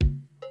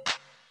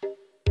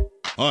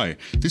Hi,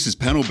 this is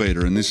Panel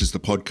Beater and this is the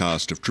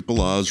podcast of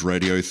Triple R's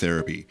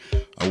Radiotherapy,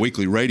 a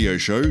weekly radio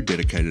show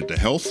dedicated to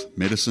health,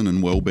 medicine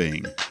and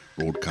well-being.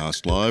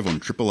 Broadcast live on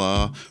Triple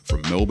R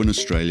from Melbourne,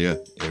 Australia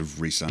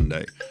every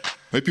Sunday.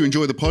 Hope you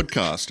enjoy the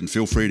podcast and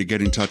feel free to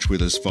get in touch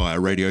with us via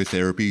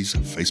Radiotherapy's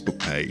Facebook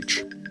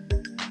page.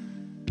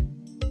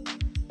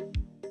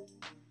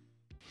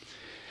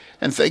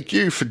 And thank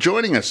you for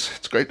joining us.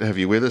 It's great to have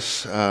you with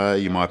us.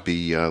 You might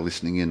be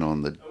listening in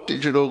on the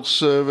digital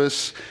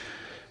service,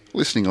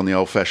 listening on the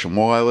old-fashioned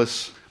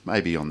wireless,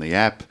 maybe on the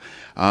app.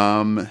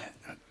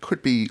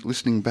 Could be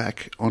listening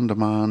back on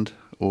demand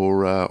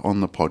or on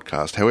the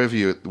podcast.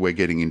 However we're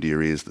getting into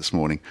your ears this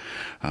morning,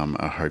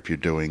 I hope you're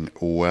doing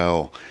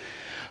well.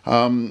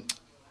 I'm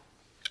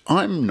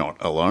not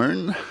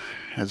alone,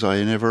 as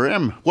I never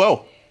am.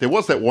 Well, there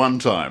was that one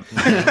time,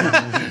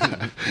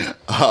 but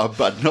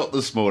not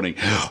this morning.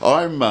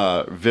 I'm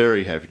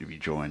very happy to be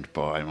joined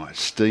by my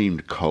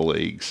esteemed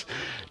colleagues,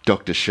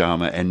 Dr.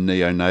 Sharma and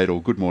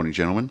Neonatal. Good morning,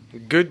 gentlemen.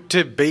 Good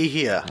to be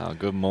here. Oh,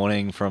 good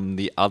morning from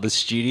the other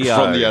studio.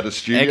 From the other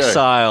studio.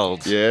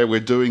 Exiled. Yeah, we're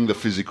doing the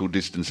physical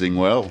distancing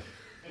well.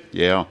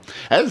 Yeah,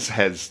 as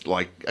has,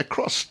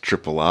 across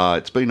Triple R,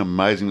 it's been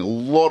amazing. A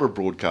lot of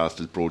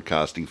broadcasters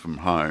broadcasting from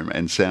home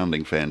and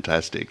sounding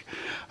fantastic.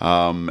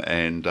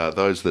 And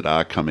those that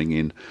are coming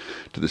in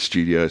to the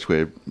studios,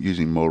 we're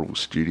using multiple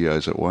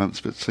studios at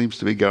once, but it seems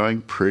to be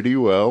going pretty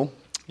well.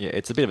 Yeah,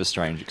 it's a bit of a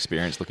strange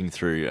experience looking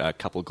through a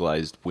couple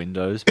glazed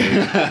windows.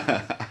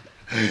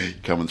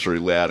 Coming through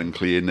loud and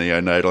clear,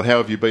 Neonatal. How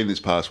have you been this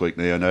past week,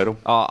 Neonatal?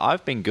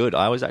 I've been good.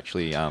 I was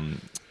actually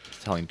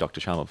telling Dr.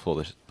 Sharma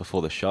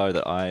before the show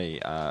that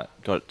I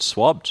got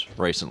swabbed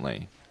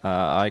recently.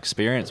 I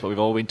experienced what we've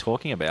all been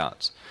talking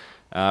about.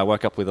 I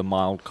woke up with a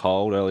mild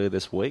cold earlier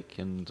this week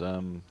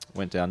and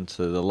went down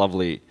to the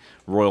lovely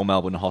Royal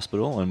Melbourne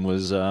Hospital and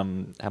was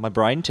had my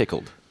brain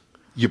tickled.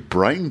 Your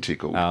brain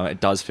tickled? It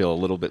does feel a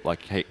little bit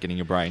like getting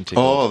your brain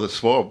tickled. Oh, the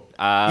swab.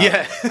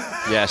 Yeah.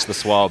 Yes, the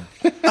swab.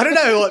 I don't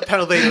know what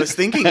Panel Beater was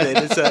thinking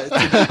then.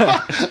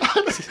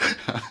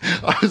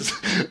 I was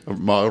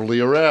mildly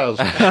aroused.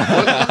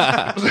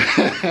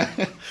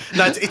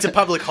 No, it's a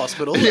public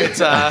hospital. Yeah. It's,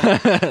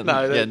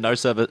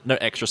 No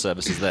extra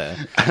services there.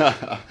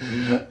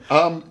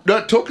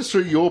 No, talk us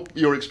through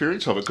your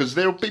experience of it, because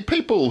there'll be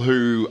people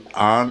who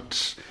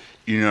aren't,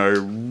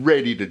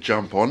 ready to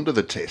jump onto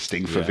the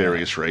testing for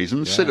various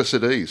reasons. Yeah. Set us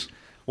at ease.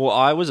 Well,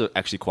 I was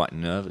actually quite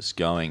nervous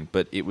going,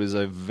 but it was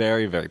a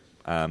very, very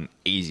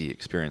easy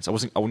experience. I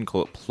wouldn't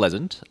call it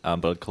pleasant,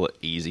 but I'd call it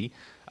easy.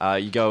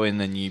 You go in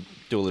and you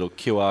do a little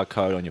QR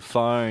code on your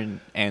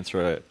phone,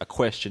 answer a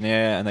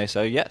questionnaire, and they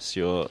say yes,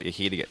 you're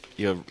here to get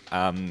you're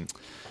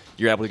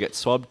able to get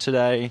swabbed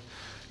today.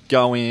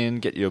 Go in,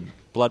 get your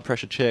blood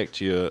pressure checked,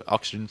 your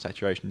oxygen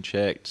saturation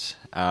checked,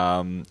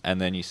 and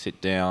then you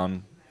sit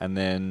down, and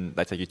then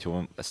they take you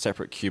to a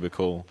separate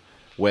cubicle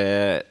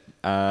where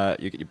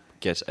you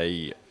get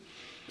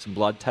some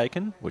blood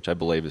taken, which I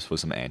believe is for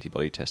some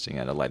antibody testing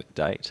at a later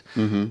date,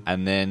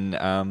 and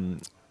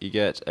then you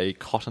get a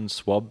cotton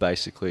swab,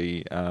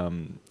 basically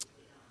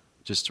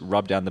just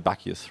rubbed down the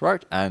back of your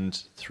throat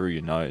and through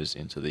your nose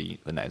into the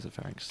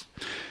nasopharynx.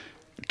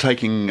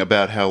 Taking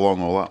about how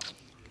long all up?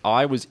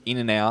 I was in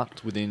and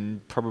out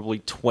within probably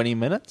 20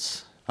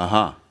 minutes.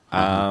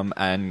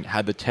 And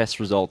had the test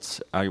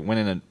results. I went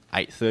in at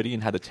 8:30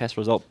 and had the test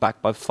result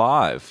back by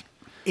 5.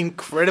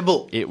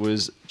 incredible. It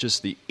was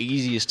just the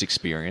easiest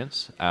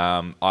experience.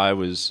 I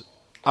was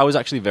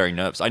actually very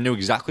nervous. I knew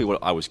exactly what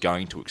I was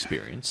going to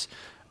experience,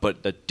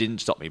 but that didn't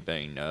stop me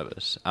being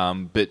nervous.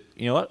 But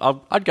you know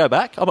what? I'd go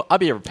back. I'd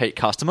be a repeat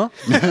customer.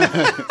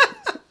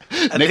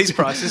 At these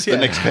prices, yeah.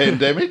 The next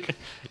pandemic?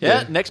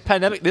 Next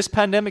pandemic. This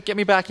pandemic, get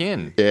me back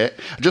in. Yeah.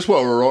 Just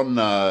while we're on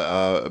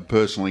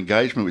personal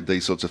engagement with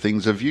these sorts of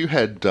things, have you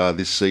had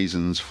this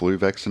season's flu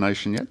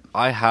vaccination yet?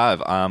 I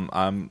have.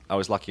 I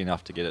was lucky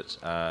enough to get it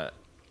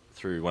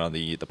through one of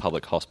the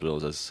public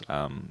hospitals as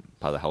part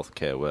of the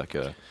healthcare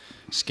worker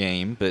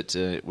scheme, but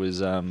it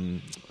was...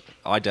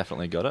 I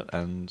definitely got it,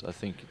 and I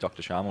think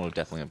Dr. Sharma would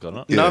definitely have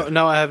gotten it.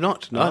 No, I have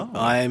not. No, Oh.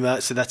 I'm.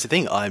 So that's the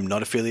thing. I'm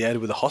not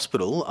affiliated with a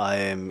hospital. I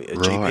am a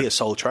GP, a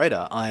sole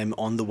trader. I'm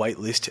on the wait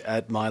list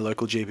at my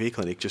local GP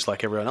clinic, just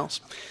like everyone else.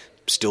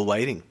 Still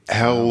waiting.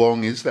 How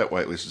long is that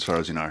wait list, as far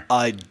as you know?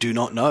 I do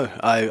not know.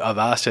 I've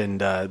asked,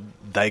 and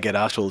they get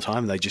asked all the time.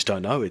 And they just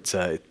don't know. It's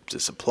a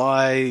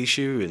supply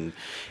issue, and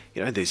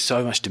you know, there's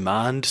so much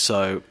demand,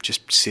 so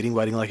just sitting,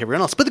 waiting like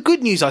everyone else. But the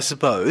good news, I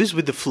suppose,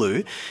 with the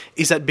flu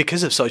is that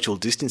because of social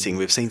distancing,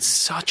 we've seen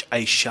such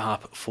a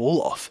sharp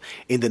fall-off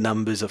in the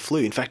numbers of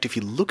flu. In fact, if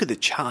you look at the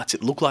charts,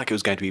 it looked like it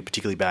was going to be a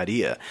particularly bad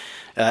year.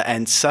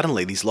 And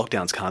suddenly these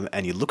lockdowns come,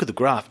 and you look at the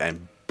graph,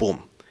 and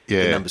boom.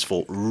 Yeah. The numbers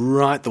fall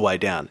right the way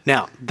down.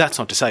 Now, that's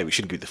not to say we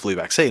shouldn't give the flu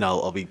vaccine.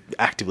 I'll be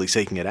actively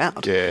seeking it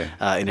out in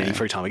any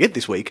free time I get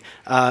this week.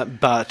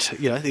 But,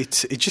 you know,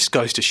 it just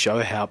goes to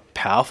show how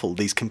powerful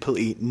these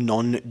completely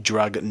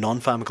non-drug,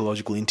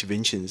 non-pharmacological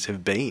interventions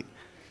have been.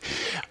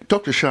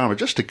 Dr. Sharma,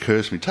 just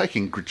occurs to me,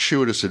 taking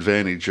gratuitous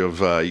advantage of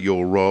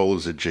your role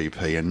as a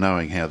GP and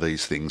knowing how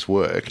these things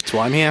work. That's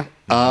why I'm here.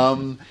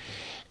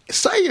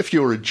 Say if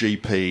you're a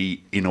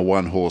GP in a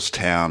one-horse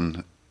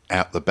town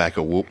out the back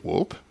of Whoop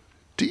Whoop,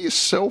 do you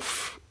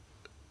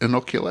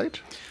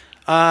self-inoculate?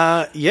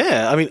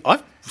 Yeah, I mean,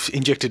 I've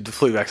injected the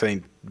flu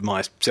vaccine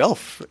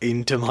myself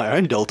into my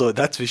own deltoid,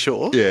 that's for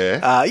sure.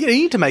 Yeah. You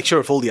need to make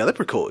sure of all the other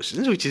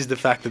precautions, which is the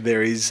fact that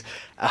there is,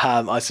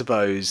 I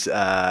suppose,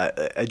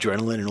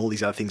 adrenaline and all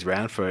these other things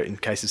around for in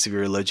case of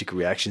severe allergic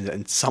reactions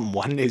and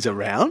someone is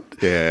around.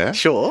 Yeah.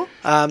 Sure.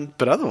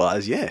 But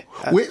otherwise, yeah.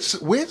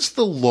 Where's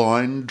the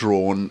line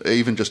drawn,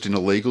 even just in a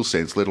legal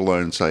sense, let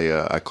alone, say,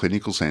 a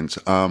clinical sense,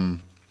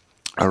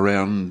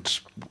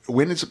 around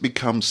when does it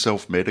become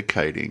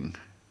self-medicating?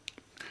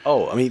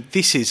 Oh, I mean,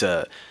 this is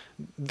a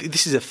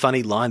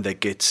funny line that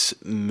gets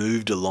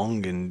moved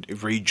along and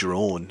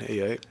redrawn,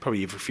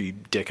 probably every few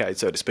decades,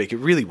 so to speak. It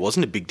really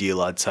wasn't a big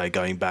deal, I'd say,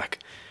 going back,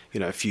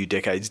 a few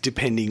decades,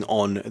 depending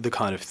on the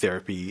kind of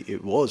therapy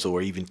it was,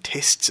 or even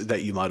tests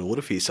that you might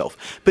order for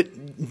yourself.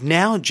 But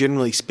now,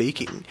 generally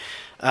speaking,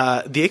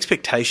 the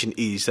expectation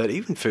is that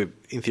even for,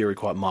 in theory,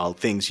 quite mild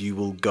things, you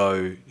will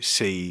go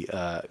see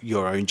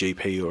your own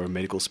GP or a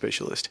medical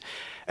specialist.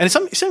 And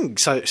it's something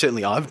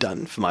certainly I've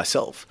done for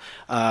myself.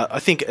 I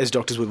think as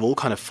doctors, we've all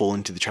kind of fallen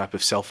into the trap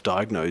of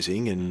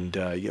self-diagnosing, and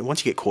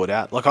once you get caught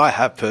out, like I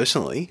have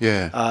personally,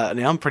 now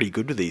I'm pretty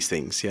good with these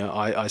things.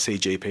 I see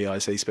GP, I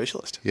see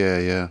specialist.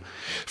 Yeah.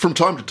 From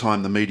time to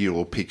time, the media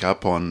will pick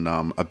up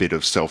on a bit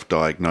of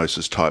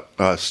self-diagnosis type,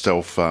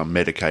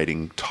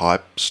 self-medicating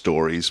type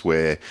stories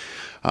where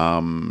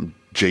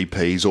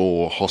GPs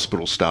or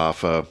hospital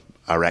staff are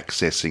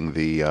accessing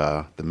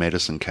the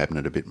medicine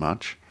cabinet a bit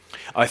much.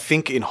 I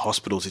think in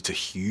hospitals it's a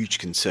huge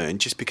concern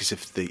just because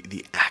of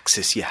the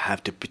access you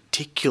have to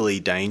particularly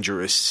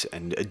dangerous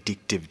and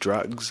addictive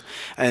drugs.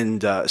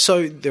 And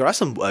so there are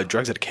some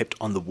drugs that are kept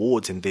on the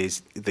wards, and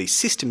there's these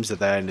systems that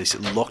they're in this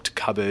locked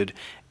cupboard,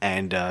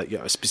 and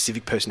a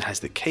specific person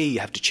has the key. You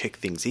have to check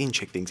things in,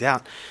 check things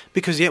out.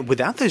 Because,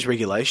 without those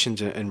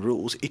regulations and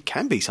rules, it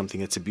can be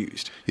something that's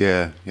abused.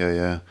 Yeah.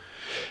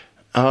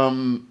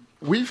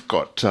 We've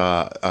got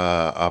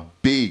a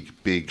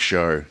big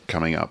show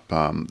coming up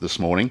this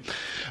morning.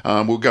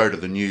 We'll go to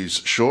the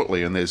news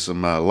shortly, and there's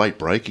some late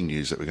breaking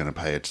news that we're going to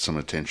pay some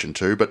attention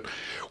to. But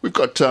we've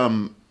got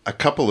a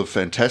couple of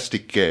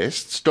fantastic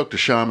guests. Dr.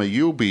 Sharma,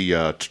 you'll be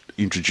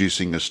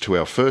introducing us to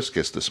our first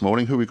guest this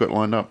morning. Who we got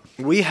lined up?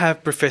 We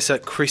have Professor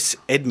Chris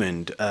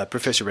Edmund,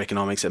 Professor of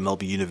Economics at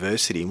Melbourne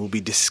University, and we'll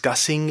be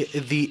discussing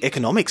the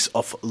economics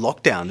of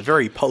lockdown, a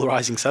very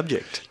polarising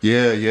subject.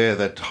 Yeah,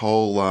 that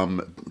whole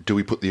do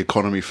we put the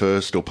economy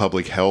first or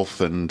public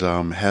health, and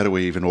how do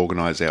we even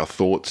organise our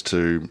thoughts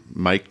to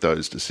make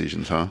those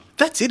decisions, huh?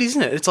 That's it,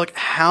 isn't it? It's like,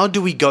 how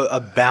do we go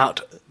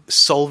about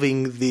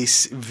solving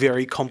this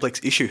very complex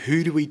issue?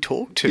 Who do we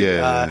talk to?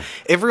 Yeah.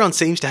 Everyone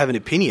seems to have an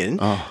opinion,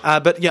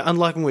 but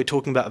unlike when we're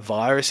talking about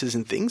viruses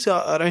and things,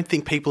 I don't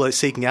think people are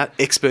seeking out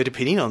expert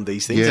opinion on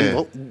these things. Yeah. And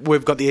well,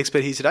 we've got the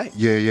expert here today.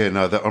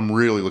 No, I'm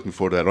really looking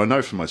forward to that. I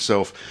know for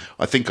myself,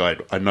 I think I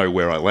know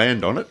where I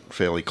land on it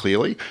fairly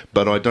clearly,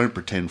 but I don't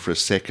pretend for a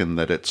second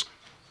that it's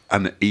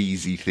an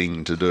easy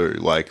thing to do,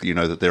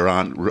 that there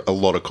aren't a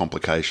lot of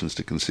complications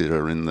to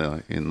consider in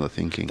the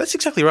thinking. That's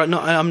exactly right. No,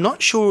 I'm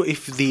not sure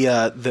if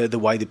the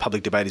way the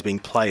public debate is being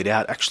played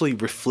out actually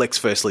reflects,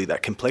 firstly,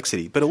 that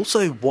complexity, but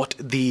also what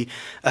the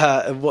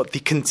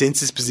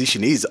consensus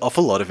position is of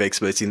a lot of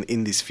experts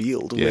in this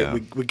field. Yeah.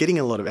 We're getting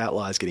a lot of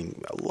outliers,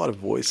 getting a lot of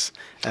voice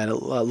and a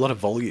lot of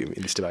volume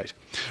in this debate.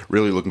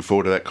 Really looking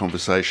forward to that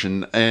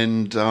conversation.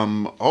 And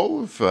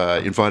I've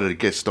invited a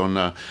guest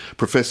on,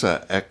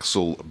 Professor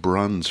Axel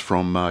Bruns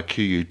from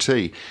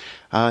QUT,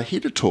 here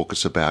to talk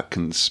us about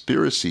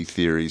conspiracy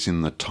theories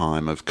in the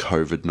time of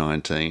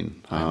COVID-19.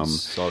 I'm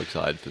so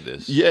excited for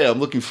this. Yeah, I'm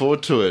looking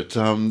forward to it.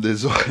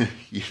 There's, I'm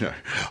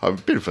a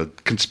bit of a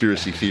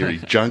conspiracy theory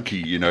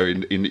junkie,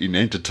 in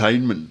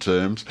entertainment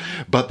terms,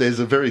 but there's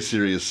a very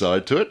serious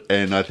side to it.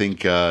 And I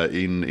think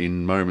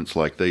in moments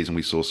like these, and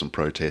we saw some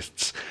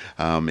protests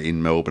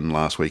in Melbourne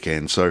last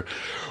weekend, so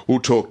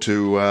we'll talk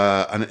to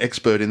an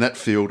expert in that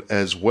field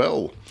as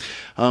well.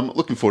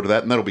 Looking forward to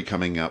that, and that'll be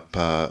coming up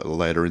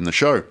later in the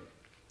show.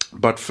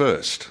 But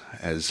first,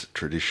 as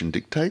tradition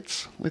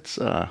dictates, let's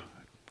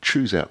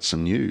choose out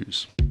some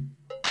news.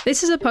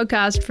 This is a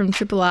podcast from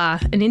Triple R,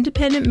 an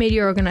independent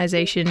media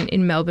organisation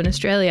in Melbourne,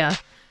 Australia.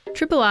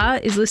 Triple R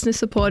is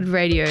listener-supported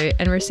radio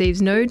and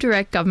receives no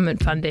direct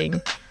government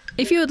funding.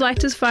 If you would like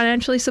to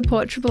financially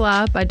support Triple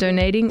R by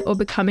donating or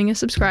becoming a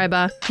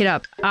subscriber, hit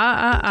up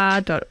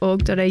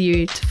rrr.org.au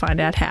to find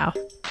out how.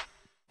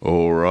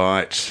 All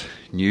right,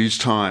 news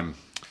time.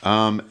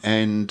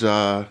 And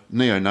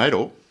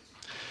Neonatal,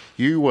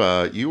 you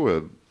were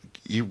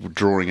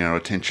drawing our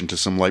attention to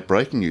some late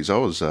breaking news. I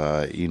was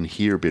in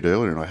here a bit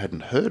earlier and I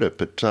hadn't heard it,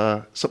 but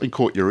something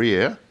caught your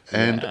ear.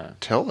 And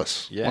tell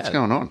us, what's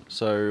going on?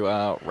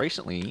 So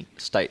recently,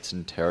 states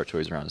and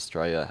territories around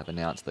Australia have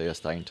announced they are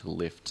starting to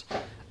lift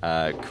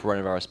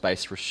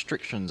coronavirus-based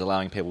restrictions,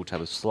 allowing people to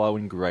have a slow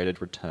and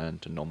graded return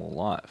to normal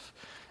life.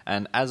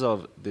 And as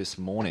of this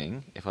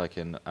morning, if I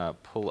can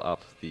pull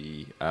up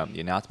the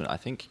announcement, I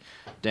think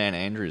Dan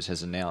Andrews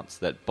has announced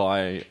that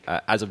by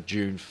as of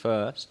June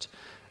 1st,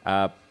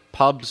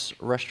 pubs,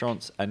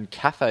 restaurants and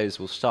cafes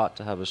will start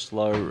to have a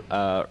slow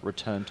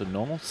return to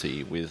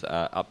normalcy with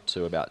up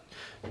to about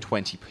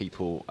 20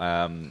 people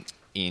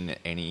in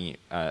any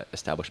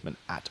establishment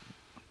at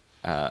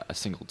a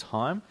single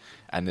time,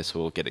 and this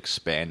will get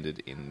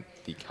expanded in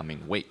the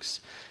coming weeks.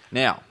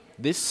 Now,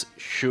 this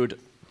should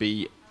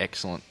be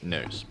excellent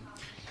news.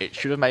 It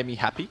should have made me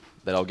happy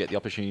that I'll get the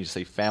opportunity to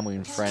see family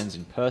and friends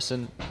in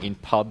person, in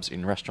pubs,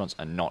 in restaurants,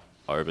 and not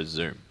over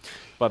Zoom.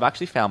 But I've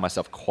actually found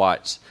myself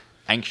quite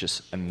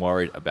anxious and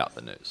worried about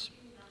the news.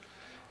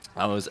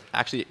 I was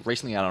actually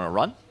recently out on a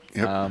run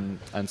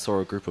and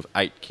saw a group of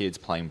 8 kids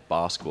playing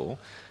basketball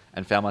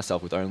and found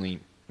myself with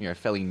only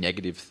fairly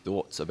negative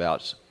thoughts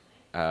about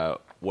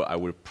what I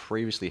would have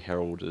previously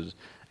heralded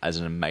as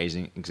an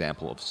amazing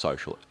example of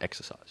social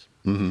exercise.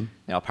 Mm-hmm.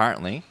 Now,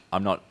 apparently,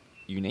 I'm not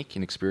unique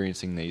in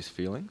experiencing these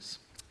feelings.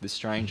 This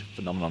strange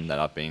phenomenon that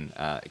I've been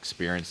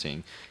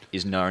experiencing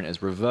is known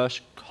as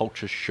reverse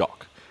culture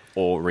shock,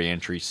 or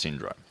re-entry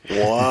syndrome.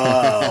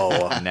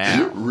 Wow.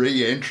 Now,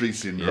 re-entry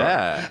syndrome.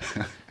 Yeah.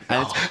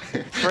 And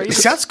It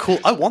sounds cool.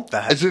 I want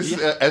that. Is this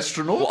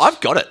astronauts? Well,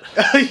 I've got it.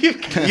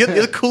 You're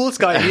the coolest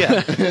guy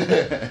here.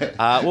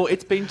 Well,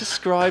 it's been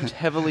described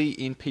heavily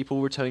in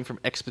people returning from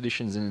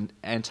expeditions in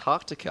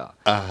Antarctica.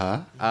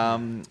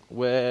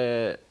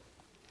 Where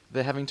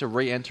they're having to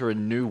re-enter a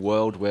new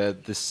world where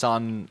the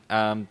sun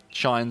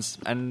shines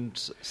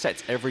and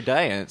sets every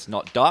day and it's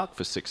not dark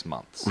for 6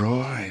 months.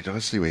 Right, I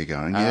see where you're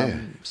going, yeah.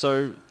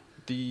 So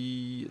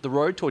the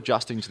road to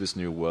adjusting to this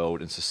new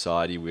world and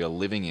society we are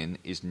living in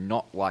is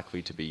not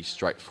likely to be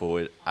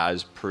straightforward,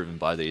 as proven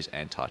by these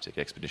Antarctic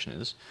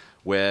expeditioners,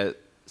 where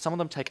some of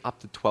them take up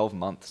to 12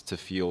 months to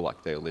feel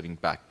like they're living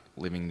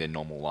their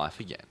normal life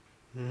again.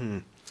 Mm-hmm.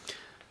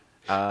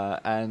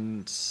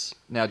 And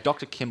now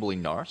Dr. Kimberly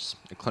Norris,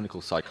 a clinical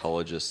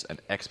psychologist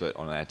and expert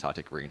on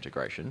Antarctic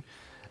reintegration,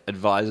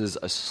 advises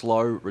a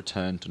slow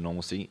return to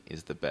normalcy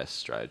is the best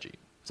strategy.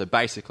 So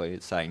basically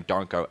it's saying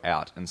don't go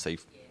out and see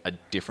a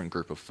different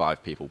group of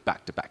 5 people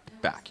back to back to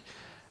back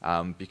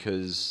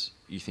because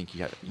you think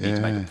you need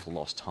to make up for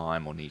lost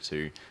time or need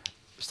to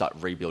start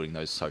rebuilding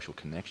those social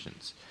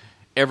connections.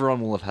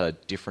 Everyone will have had a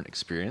different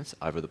experience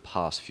over the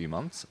past few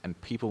months,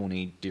 and people will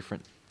need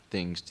different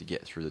things to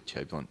get through the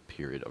turbulent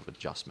period of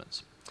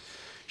adjustments.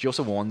 She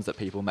also warns that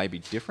people may be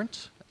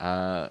different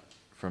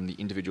from the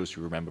individuals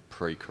who remember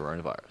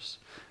pre-coronavirus.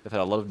 They've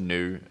had a lot of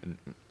new and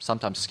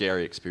sometimes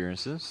scary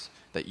experiences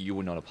that you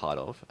were not a part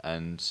of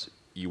and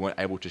you weren't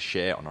able to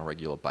share on a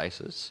regular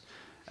basis.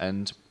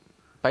 And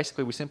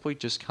basically we simply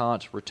just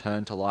can't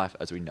return to life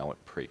as we know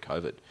it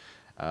pre-COVID.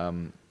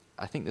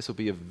 I think this will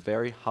be a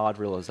very hard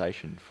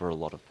realization for a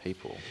lot of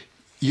people.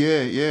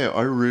 Yeah,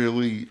 I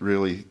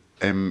really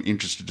am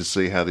interested to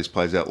see how this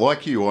plays out.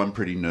 Like you, I'm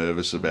pretty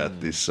nervous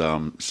about this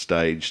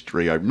staged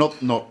reopen.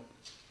 Not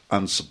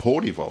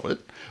unsupportive of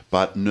it,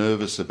 but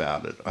nervous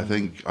about it. I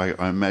think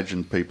I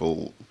imagine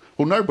people.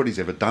 Well, nobody's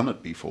ever done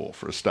it before,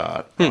 for a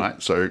start,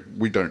 right? So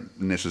we don't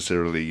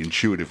necessarily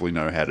intuitively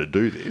know how to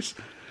do this.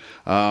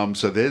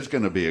 So there's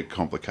going to be a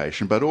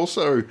complication, but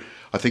also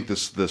I think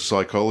the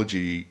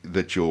psychology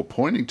that you're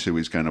pointing to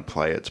is going to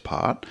play its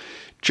part.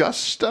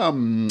 Just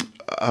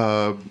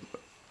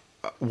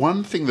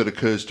one thing that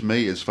occurs to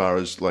me as far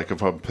as, like,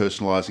 if I'm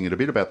personalising it a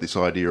bit about this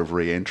idea of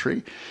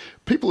re-entry,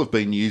 people have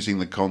been using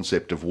the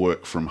concept of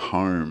work from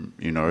home,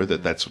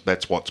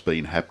 that's what's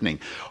been happening.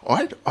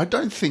 I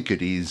don't think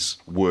it is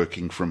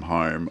working from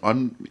home.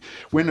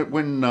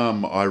 When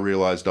I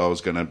realised I was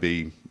going to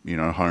be,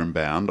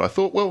 homebound, I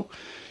thought, well,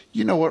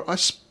 you know what,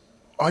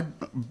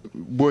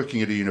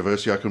 working at a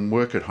university, I can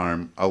work at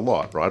home a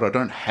lot, right? I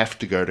don't have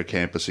to go to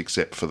campus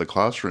except for the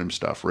classroom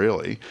stuff,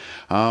 really.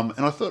 And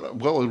I thought,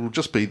 well, it'll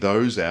just be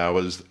those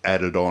hours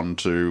added on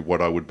to what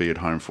I would be at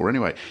home for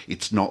anyway.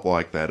 It's not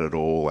like that at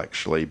all,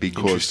 actually,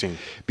 because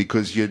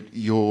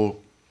you're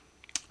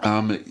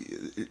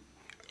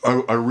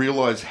I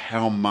realise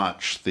how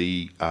much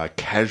the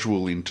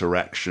casual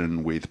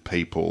interaction with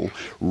people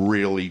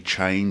really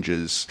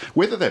changes.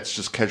 Whether that's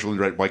just casual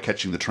interaction by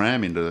catching the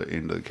tram into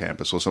the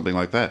campus or something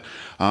like that.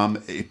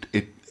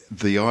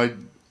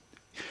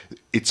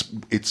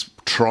 It's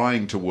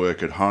trying to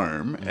work at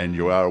home, and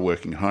you are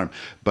working at home,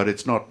 but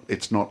it's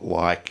not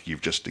like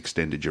you've just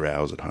extended your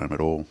hours at home at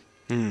all.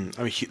 I mean,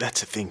 that's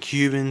the thing.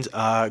 Humans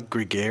are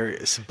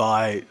gregarious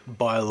by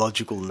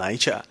biological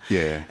nature.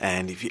 Yeah.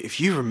 And if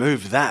you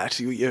remove that,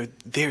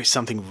 there is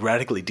something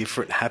radically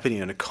different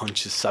happening on a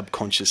conscious,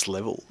 subconscious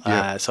level.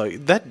 Yeah. So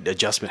that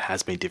adjustment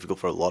has been difficult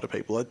for a lot of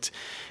people.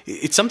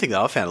 It's something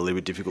that I found a little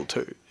bit difficult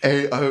too.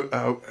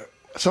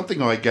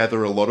 something I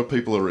gather a lot of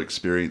people are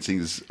experiencing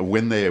is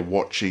when they're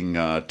watching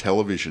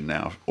television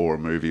now or a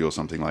movie or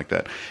something like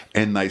that,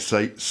 and they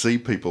see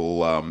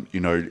people,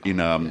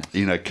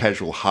 in a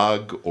casual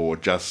hug or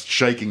just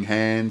shaking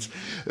hands,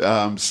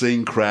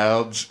 seeing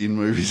crowds in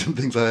movies and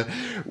things like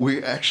that.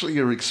 We actually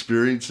are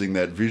experiencing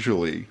that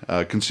visually,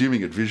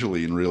 consuming it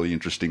visually in really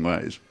interesting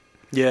ways.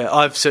 Yeah,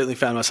 I've certainly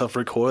found myself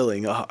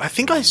recoiling. I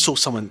think I saw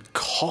someone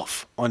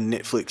cough on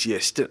Netflix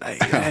yesterday,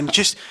 and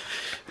just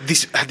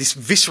this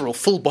visceral,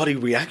 full-body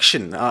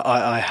reaction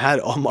I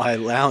had on my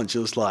lounge. It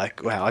was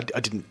like, wow, I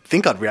didn't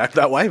think I'd react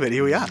that way, but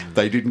here we are.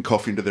 They didn't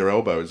cough into their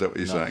elbow, is that what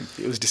you're saying?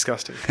 It was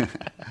disgusting.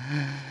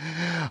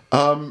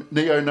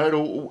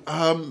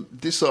 Neonodal,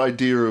 this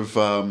idea of,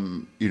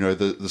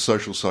 the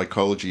social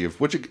psychology of,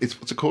 what's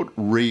it called?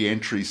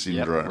 Re-entry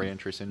syndrome. Yep,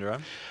 re-entry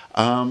syndrome.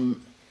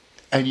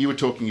 And you were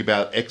talking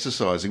about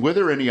exercising. Were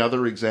there any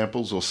other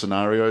examples or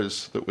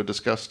scenarios that were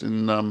discussed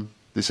in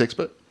this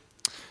expert?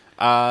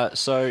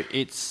 So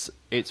it's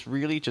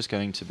really just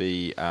going to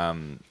be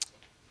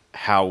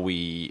how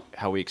we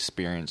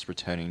experience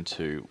returning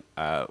to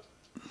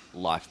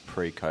life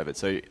pre-COVID.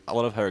 So a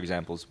lot of her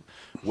examples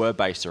were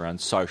based around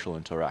social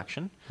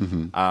interaction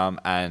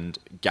and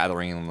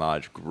gathering in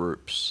large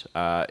groups.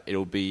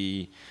 It'll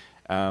be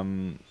a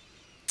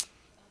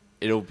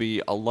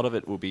lot of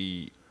it will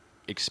be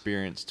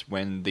experienced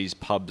when these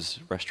pubs,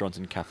 restaurants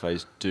and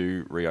cafes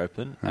do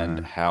reopen,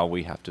 and how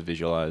we have to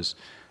visualise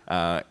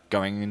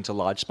going into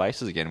large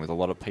spaces again with a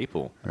lot of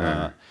people.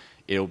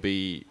 It'll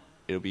be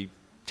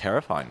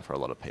terrifying for a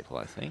lot of people,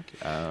 I think.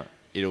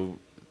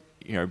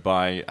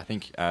 By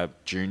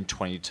June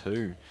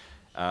 22,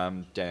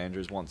 Dan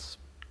Andrews once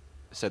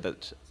said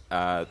that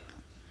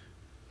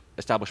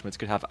establishments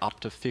could have up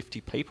to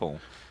 50 people.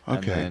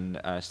 Okay. And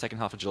then second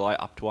half of July,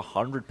 up to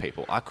 100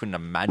 people. I couldn't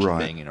imagine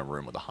being in a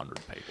room with 100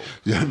 people.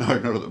 Yeah, no,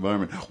 not at the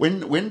moment.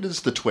 When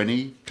does the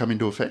 20 come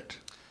into effect?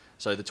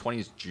 So the 20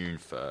 is June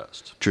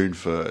 1st. June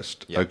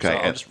 1st. Yep.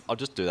 Okay. So I'll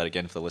just do that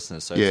again for the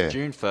listeners. So it's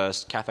June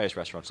 1st, cafes,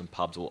 restaurants and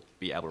pubs will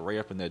be able to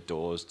reopen their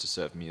doors to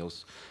serve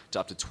meals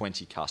to up to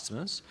 20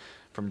 customers.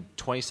 From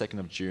 22nd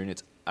of June,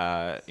 it's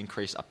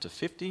increased up to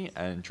 50,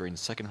 and during the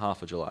second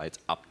half of July, it's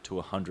up to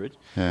 100.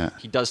 Yeah.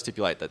 He does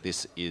stipulate that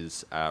this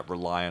is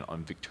reliant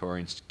on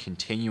Victorians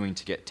continuing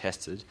to get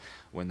tested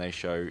when they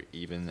show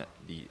even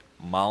the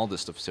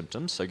mildest of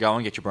symptoms. So go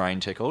and get your brain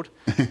tickled.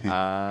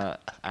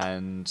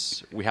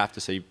 And we have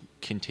to see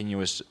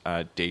continuous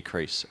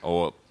decrease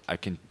or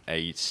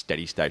a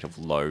steady state of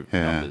low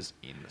numbers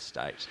in the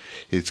state.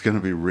 It's going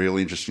to be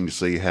really interesting to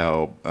see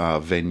how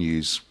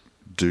venues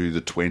do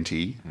the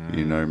 20,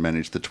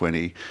 manage the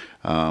 20.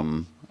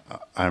 I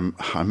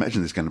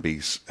imagine there's going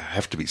to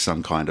have to be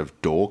some kind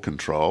of door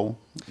control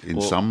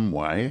in some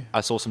way.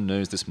 I saw some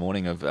news this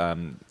morning of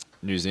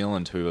New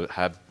Zealand who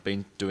have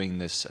been doing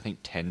this, I think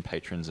 10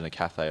 patrons in a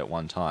cafe at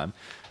one time,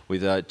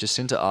 with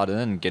Jacinda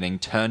Ardern getting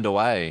turned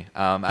away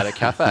at a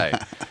cafe.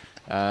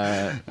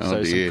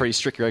 Some pretty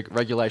strict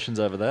regulations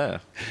over there.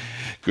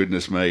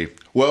 Goodness me.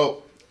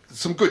 Well,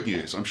 some good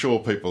news. I'm sure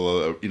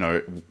people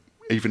are,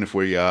 even if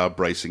we are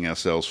bracing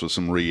ourselves for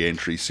some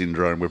re-entry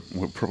syndrome,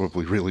 we're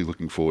probably really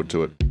looking forward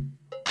to it.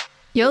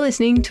 You're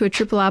listening to a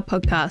Triple R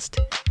podcast.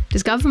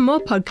 Discover more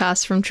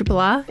podcasts from Triple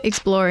R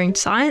exploring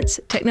science,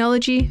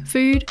 technology,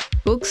 food,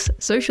 books,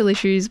 social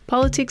issues,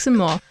 politics and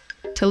more.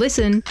 To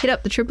listen, hit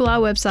up the Triple R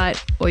website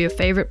or your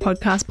favourite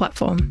podcast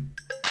platform.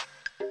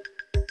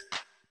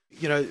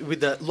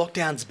 With the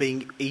lockdowns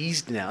being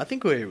eased now, I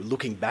think we're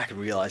looking back and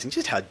realising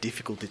just how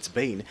difficult it's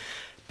been.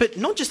 But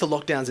not just the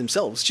lockdowns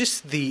themselves,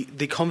 just the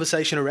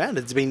conversation around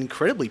it has been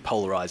incredibly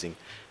polarising.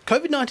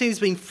 COVID-19 has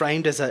been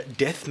framed as a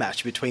death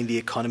match between the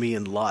economy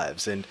and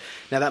lives. And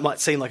now that might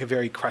seem like a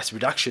very crass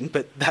reduction,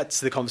 but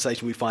that's the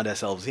conversation we find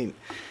ourselves in.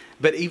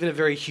 But even a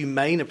very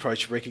humane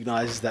approach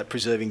recognises that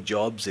preserving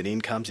jobs and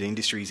incomes and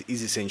industries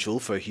is essential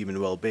for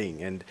human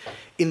well-being. And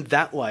in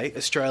that way,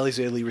 Australia's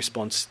early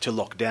response to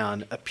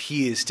lockdown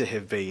appears to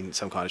have been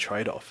some kind of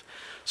trade-off.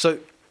 So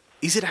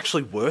is it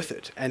actually worth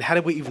it? And how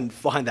did we even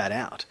find that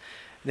out?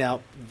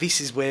 Now,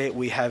 this is where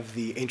we have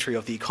the entry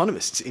of the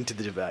economists into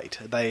the debate.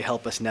 They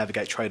help us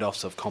navigate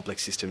trade-offs of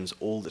complex systems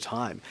all the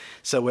time.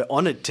 So we're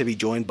honoured to be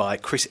joined by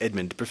Chris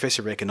Edmund,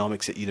 Professor of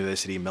Economics at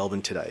University of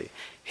Melbourne today.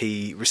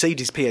 He received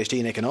his PhD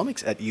in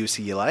Economics at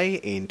UCLA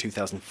in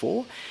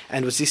 2004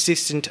 and was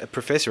Assistant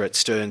Professor at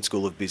Stern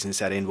School of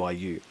Business at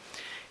NYU.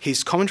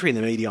 His commentary in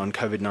the media on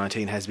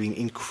COVID-19 has been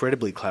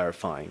incredibly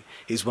clarifying.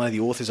 He's one of the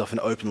authors of an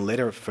open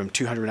letter from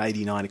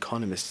 289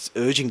 economists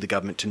urging the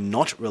government to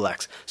not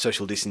relax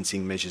social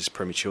distancing measures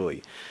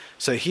prematurely.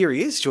 So here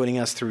he is, joining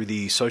us through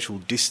the social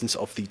distance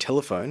of the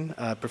telephone,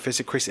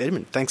 Professor Chris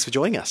Edmund. Thanks for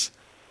joining us.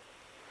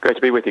 Great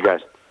to be with you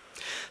guys.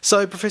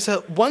 So, Professor,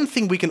 one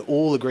thing we can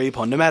all agree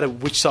upon, no matter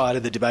which side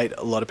of the debate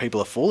a lot of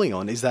people are falling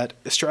on, is that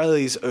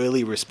Australia's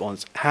early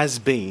response has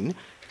been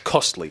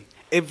costly.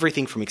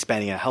 Everything from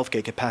expanding our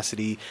healthcare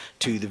capacity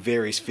to the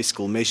various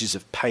fiscal measures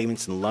of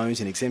payments and loans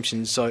and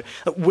exemptions. So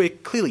we're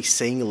clearly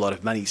seeing a lot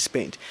of money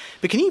spent.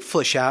 But can you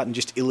flesh out and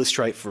just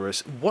illustrate for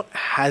us what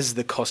has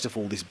the cost of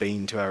all this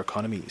been to our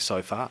economy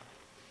so far?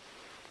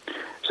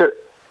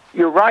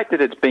 you're right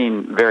that it's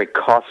been very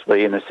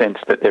costly in the sense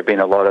that there have been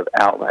a lot of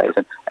outlays,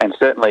 and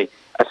certainly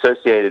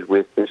associated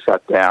with the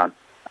shutdown,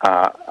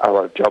 a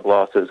lot of job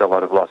losses, a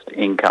lot of lost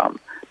income.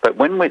 But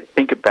when we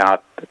think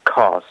about the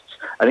costs,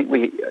 I think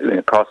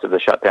the cost of the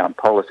shutdown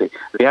policy,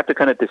 we have to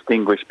kind of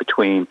distinguish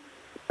between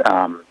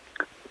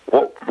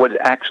what is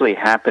actually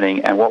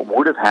happening and what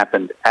would have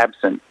happened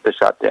absent the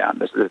shutdown,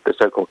 the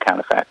so-called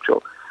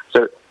counterfactual.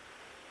 So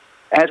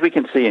as we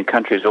can see in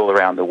countries all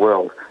around the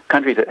world,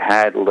 countries that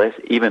had less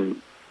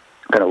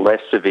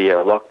severe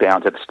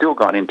lockdowns have still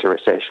gone into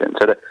recession.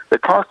 So the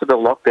cost of the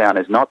lockdown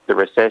is not the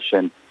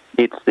recession,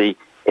 it's the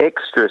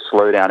extra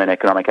slowdown in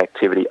economic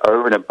activity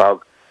over and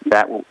above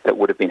that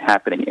would have been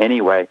happening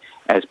anyway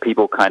as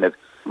people kind of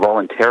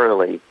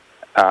voluntarily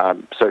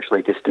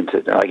socially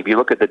distanced. Like if you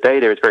look at the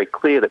data, it's very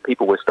clear that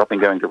people were stopping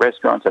going to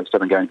restaurants, they were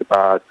stopping going to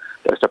bars,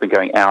 they were stopping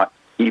going out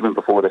even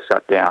before the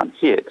shutdown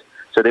hit.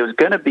 So there was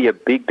going to be a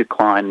big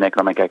decline in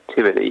economic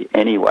activity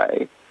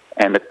anyway,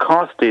 and the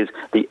cost is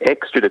the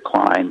extra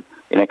decline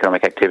in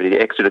economic activity,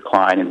 the extra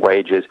decline in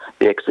wages,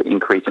 the extra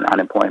increase in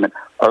unemployment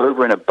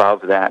over and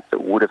above that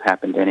would have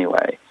happened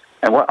anyway.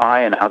 And what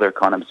I and other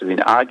economists have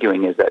been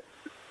arguing is that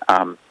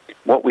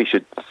what we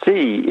should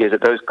see is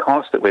that those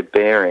costs that we're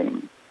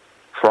bearing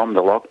from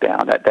the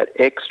lockdown, that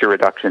extra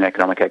reduction in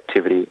economic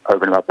activity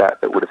over and above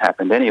that would have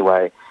happened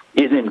anyway,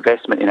 is an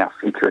investment in our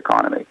future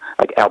economy.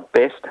 Like our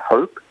best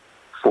hope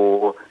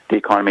for the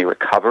economy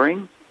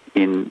recovering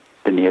in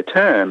the near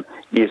term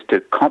is to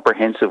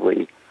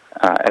comprehensively,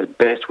 as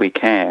best we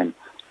can,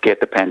 get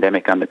the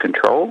pandemic under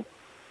control,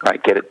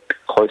 right? Get it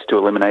close to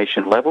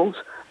elimination levels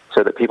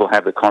so that people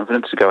have the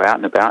confidence to go out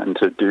and about and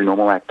to do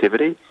normal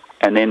activity,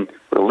 and then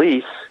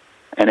release,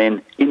 and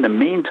then in the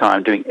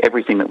meantime doing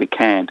everything that we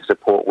can to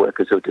support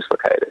workers who are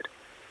dislocated.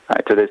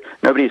 Right? So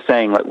nobody's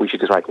saying we should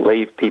just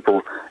leave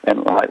people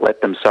and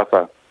let them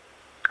suffer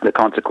the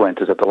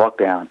consequences of the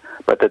lockdown,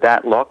 but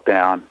that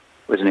lockdown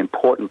was an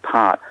important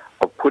part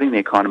of putting the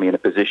economy in a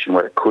position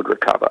where it could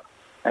recover.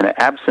 And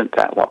absent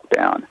that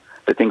lockdown,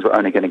 the things were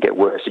only going to get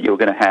worse. You were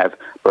going to have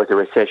both a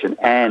recession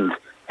and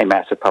a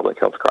massive public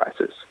health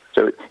crisis.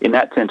 So in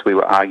that sense, we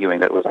were arguing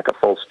that it was like a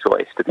false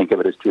choice to think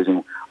of it as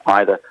choosing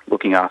either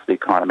looking after the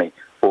economy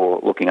or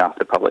looking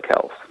after public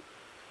health.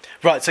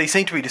 Right, so you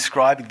seem to be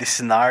describing this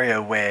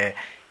scenario where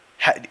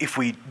if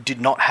we did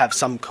not have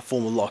some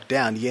form of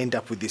lockdown, you end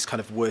up with this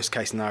kind of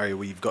worst-case scenario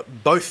where you've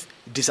got both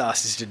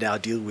disasters to now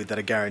deal with that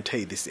are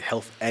guaranteed, this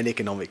health and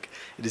economic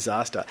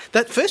disaster.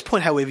 That first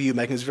point, however, you're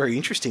making is very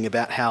interesting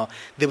about how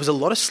there was a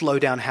lot of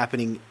slowdown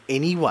happening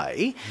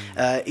anyway,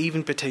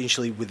 even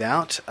potentially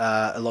without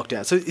a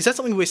lockdown. So is that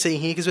something we're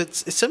seeing here? Because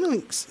it's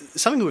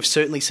something we've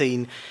certainly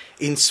seen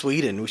in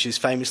Sweden, which is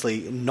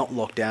famously not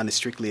locked down as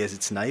strictly as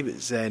its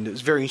neighbours. And it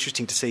was very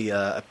interesting to see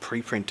a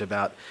preprint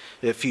about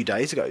a few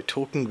days ago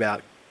talking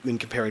about, when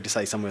comparing to,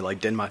 say, somewhere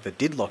like Denmark that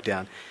did lock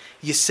down,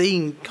 you're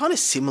seeing kind of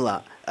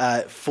similar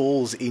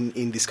falls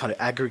in this kind of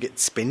aggregate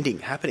spending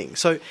happening.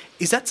 So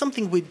is that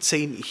something we'd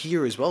seen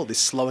here as well, this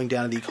slowing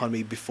down of the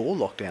economy before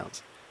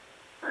lockdowns?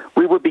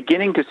 We were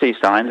beginning to see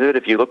signs of it.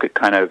 If you look at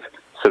kind of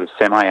sort of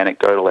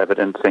semi-anecdotal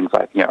evidence, things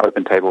like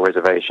open table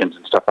reservations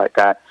and stuff like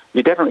that,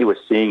 you definitely were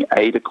seeing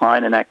a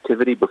decline in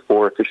activity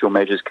before official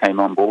measures came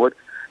on board.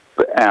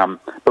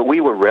 But we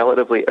were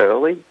relatively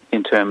early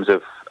in terms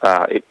of,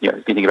 if you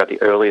think about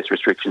the earliest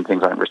restrictions,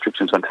 things like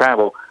restrictions on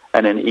travel,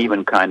 and then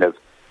even kind of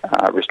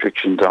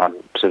restrictions on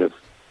sort of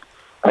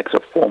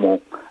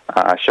formal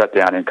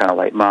shutdown in kind of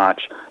late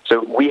March.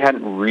 So we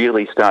hadn't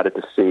really started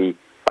to see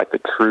the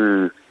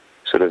true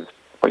sort of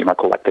what you might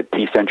call the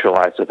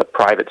decentralized or the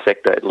private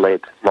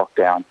sector-led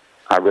lockdown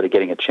really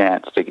getting a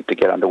chance to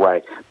get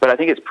underway. But I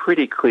think it's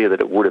pretty clear that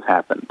it would have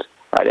happened.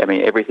 Right? I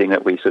mean, everything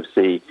that we sort of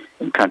see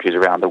in countries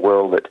around the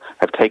world that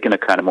have taken a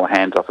kind of more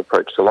hands-off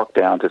approach to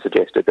lockdowns has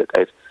suggested that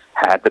they've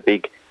had the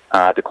big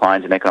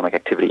declines in economic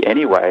activity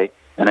anyway,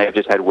 and they've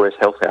just had worse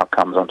health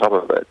outcomes on top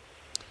of it.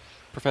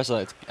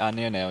 Professor, it's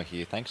Neo Nao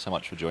here. Thanks so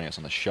much for joining us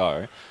on the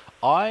show.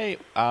 I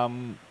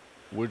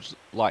would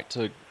like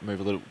to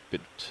move a little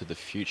bit to the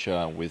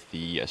future with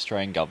the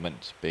Australian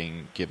government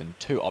being given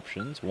two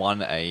options.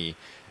 One, a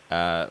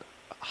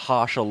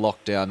harsher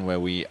lockdown where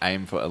we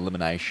aim for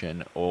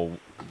elimination, or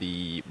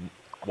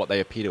what they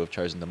appear to have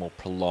chosen, the more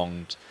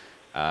prolonged,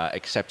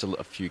 accept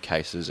a few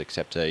cases,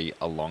 accept a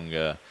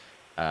longer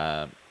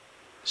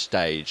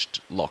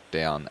staged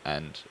lockdown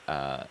and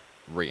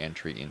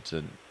re-entry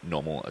into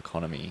normal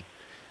economy.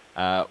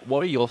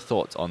 What are your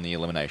thoughts on the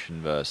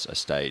elimination versus a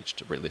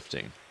staged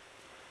relifting?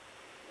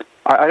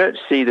 I don't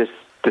see this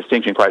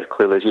distinction quite as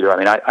clearly as you do. I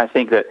mean, I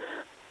think that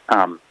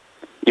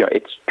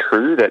it's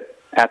true that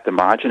at the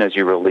margin, as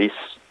you release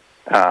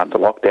the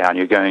lockdown,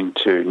 you're going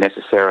to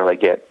necessarily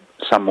get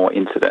some more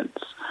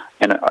incidents.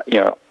 And,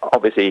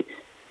 obviously,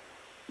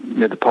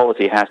 the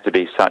policy has to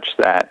be such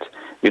that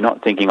you're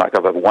not thinking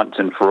of a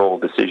once-and-for-all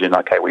decision,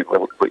 okay, we've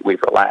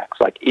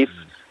relaxed. If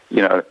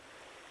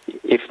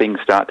things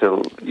start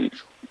to,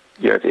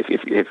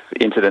 if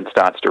incidence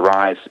starts to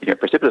rise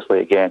precipitously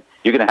again,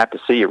 you're going to have to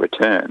see a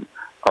return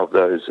of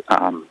those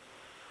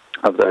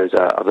of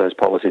those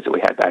policies that we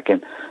had back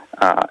in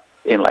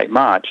late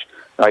March.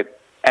 Right?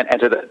 And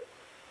so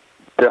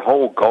the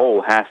whole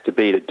goal has to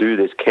be to do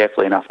this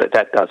carefully enough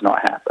that does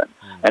not happen.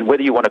 And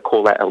whether you want to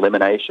call that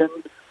elimination,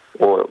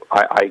 or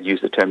I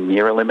use the term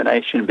near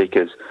elimination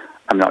because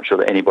I'm not sure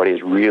that anybody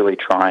is really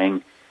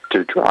trying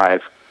to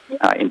drive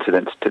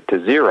incidents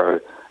to zero,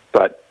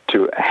 but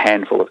to a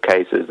handful of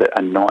cases that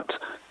are not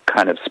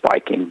kind of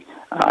spiking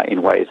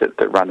in ways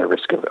that run the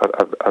risk of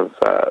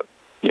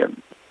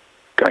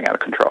going out of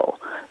control.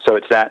 So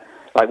it's that,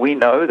 like, we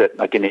know that,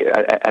 like,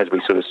 as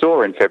we sort of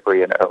saw in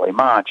February and early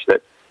March,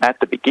 that at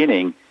the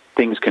beginning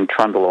things can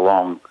trundle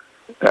along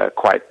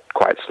quite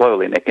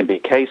slowly, and there can be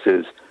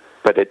cases,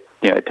 but it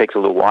takes a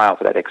little while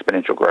for that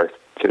exponential growth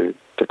to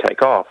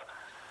take off.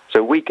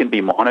 So we can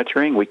be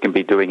monitoring, we can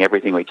be doing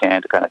everything we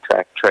can to kind of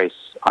track, trace,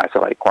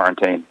 isolate,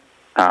 quarantine,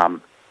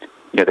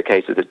 the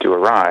cases that do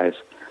arise.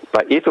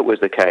 But if it was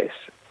the case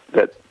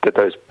that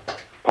those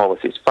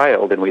policies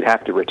failed, then we'd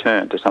have to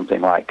return to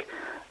something like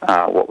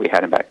what we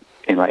had back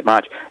in late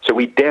March. So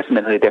we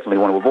definitely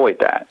want to avoid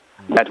that.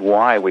 That's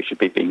why we should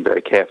be being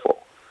very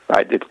careful,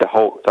 right? It's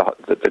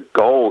the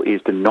goal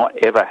is to not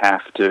ever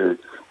have to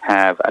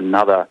have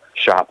another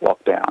sharp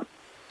lockdown,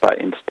 but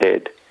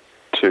instead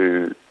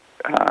to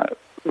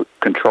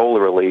control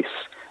the release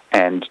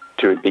and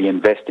to be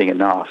investing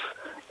enough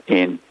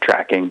in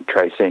tracking,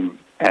 tracing,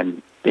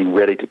 and being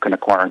ready to kind of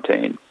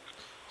quarantine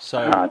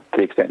to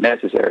the extent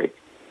necessary.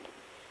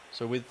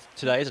 So with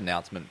today's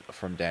announcement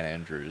from Dan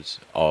Andrews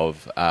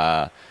of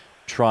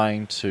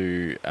trying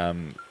to,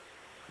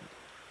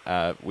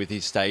 with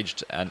his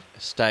staged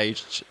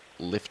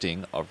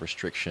lifting of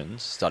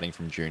restrictions starting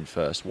from June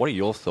 1st, what are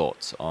your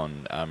thoughts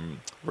on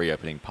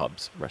reopening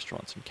pubs,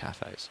 restaurants and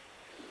cafes?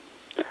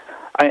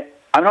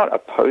 I'm not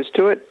opposed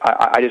to it.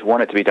 I just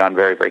want it to be done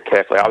very, very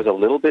carefully. I was a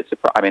little bit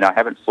surprised. I mean, I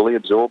haven't fully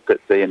absorbed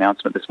the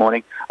announcement this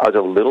morning. I was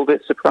a little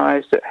bit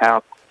surprised at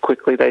how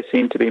quickly they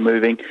seem to be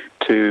moving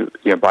to,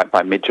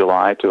 by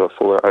mid-July to a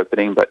fuller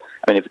opening. But,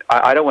 I mean,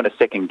 I don't want to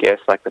second-guess,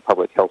 like, the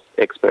public health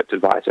expert's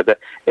advice.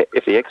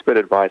 If the expert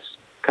advice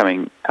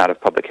coming out of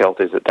public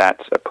health is that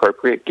that's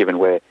appropriate, given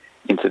where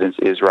incidence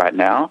is right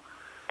now,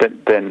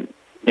 then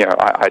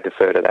I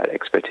defer to that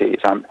expertise.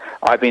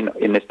 I've been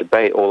in this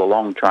debate all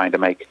along trying to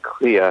make it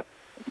clear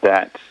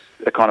that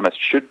economists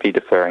should be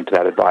deferring to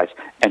that advice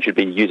and should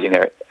be using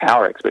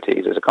our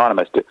expertise as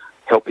economists to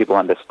help people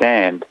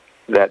understand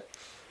that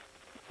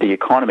the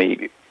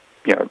economy,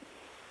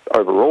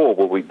 overall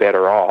will be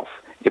better off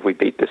if we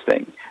beat this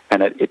thing.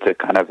 And it's a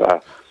kind of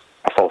a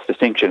false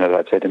distinction, as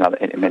I've said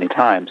many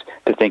times,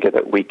 to think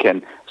that we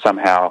can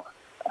somehow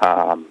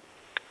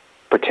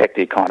protect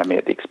the economy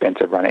at the expense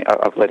of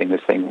letting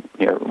this thing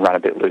run a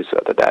bit looser.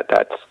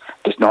 That's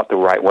just not the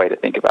right way to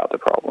think about the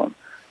problem.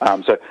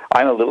 So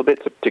I'm a little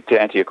bit,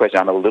 to answer your question,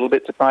 I'm a little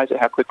bit surprised at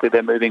how quickly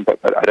they're moving, but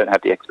I don't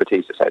have the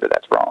expertise to say that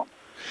that's wrong.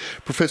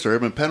 Professor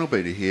Edmund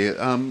Panelbeater here.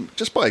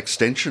 Just by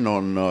extension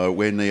on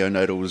where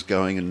neonatal was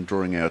going and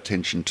drawing our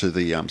attention to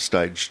the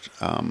staged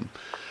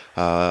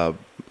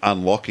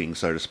unlocking,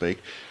 so to speak,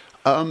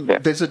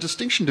 there's a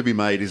distinction to be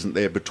made, isn't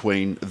there,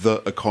 between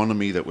the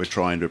economy that we're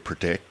trying to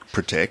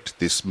protect,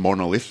 this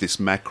monolith, this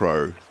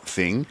macro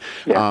thing,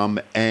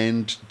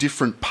 and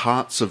different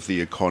parts of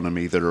the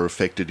economy that are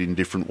affected in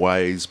different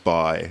ways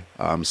by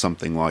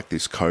something like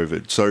this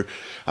COVID. So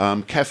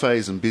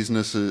cafes and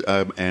businesses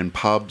and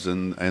pubs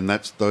and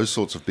that's those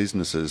sorts of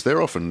businesses,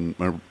 they're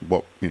often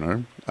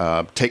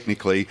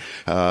technically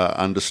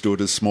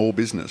understood as small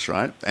business,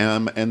 right?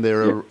 And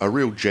they're a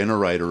real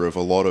generator of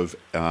a lot of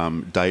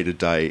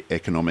day-to-day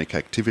economic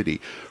activity.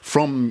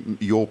 From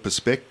your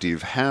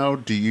perspective, how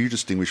do you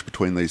distinguish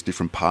between these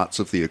different parts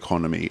of the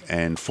economy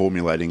and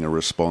formulating a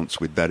response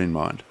with that in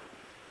mind?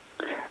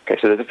 Okay,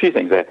 so there's a few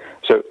things there.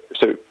 So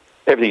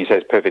everything you say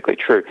is perfectly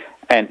true.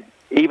 And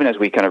even as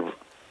we kind of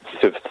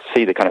sort of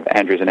see the kind of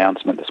Andrews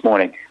announcement this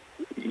morning,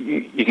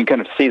 you can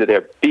kind of see that there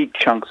are big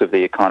chunks of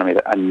the economy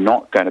that are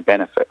not going to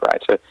benefit,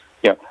 right? So,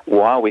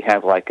 while we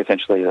have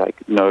essentially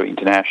no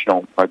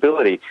international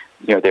mobility,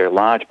 there are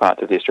large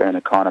parts of the Australian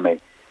economy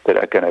that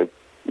are going to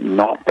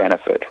not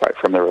benefit, right,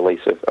 from the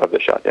release of the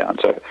shutdown.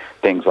 So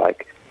things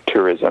like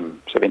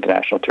tourism, sort of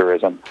international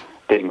tourism,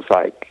 things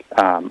like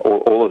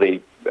all of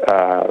the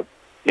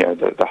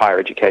higher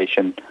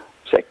education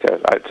sector.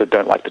 I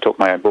don't like to talk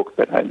my own book,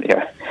 but I'm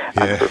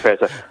a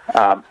professor.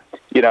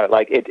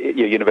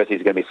 Your university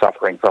is going to be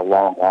suffering for a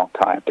long, long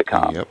time to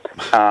come. Yep.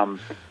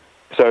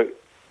 So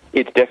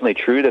it's definitely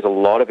true. There's a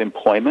lot of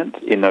employment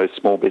in those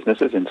small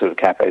businesses, in sort of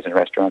cafes and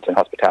restaurants and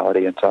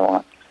hospitality and so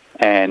on.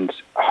 And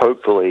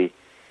hopefully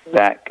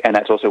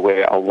that's also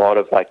where a lot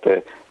of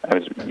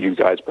as you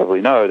guys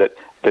probably know, that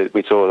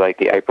we saw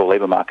the April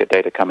labour market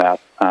data come out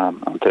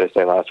on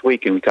Thursday last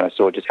week, and we kind of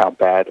saw just how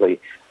badly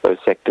those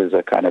sectors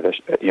are kind of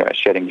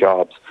shedding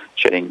jobs,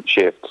 shedding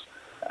shifts,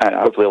 and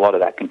hopefully a lot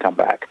of that can come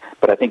back.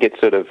 But I think it's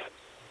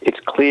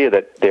clear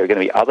that there are going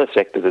to be other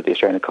sectors of the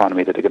Australian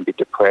economy that are going to be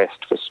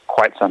depressed for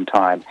quite some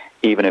time,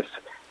 even if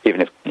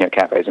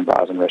cafes and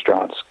bars and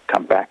restaurants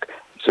come back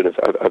sort of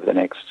over the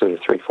next sort of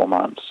 3-4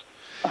 months.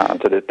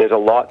 So there's a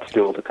lot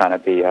still to kind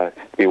of be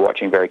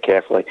watching very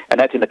carefully, and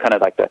that's in the kind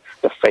of like the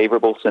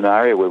favourable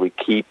scenario where we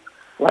keep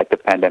like the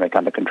pandemic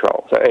under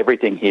control. So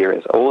everything here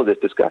is, all of this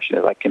discussion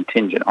is like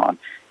contingent on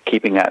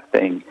keeping that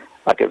thing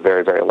like at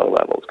very, very low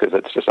levels, because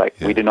it's just like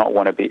we do not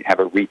want to have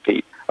a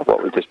repeat of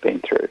what we've just been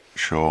through.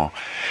 Sure.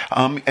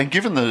 And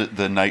given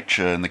the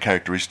nature and the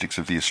characteristics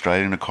of the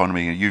Australian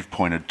economy, and you've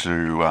pointed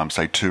to,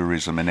 say,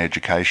 tourism and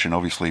education,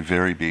 obviously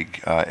very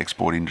big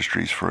export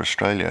industries for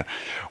Australia,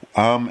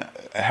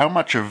 how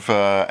much of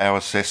our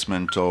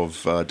assessment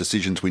of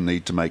decisions we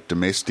need to make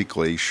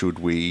domestically should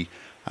we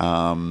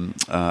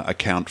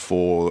account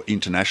for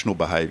international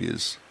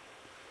behaviours?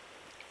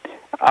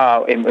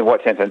 In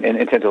what sense?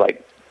 In terms of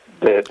like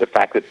the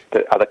fact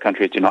that other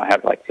countries do not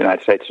have, like the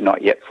United States do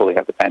not yet fully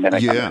have the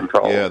pandemic under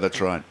control. Yeah, that's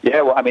right.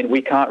 Yeah, well, I mean,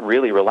 we can't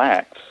really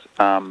relax,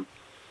 our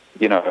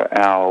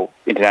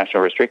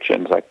international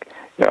restrictions. Like,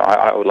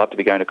 I would love to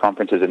be going to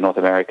conferences in North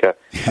America,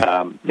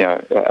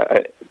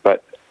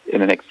 but in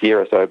the next year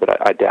or so,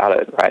 but I doubt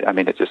it, right? I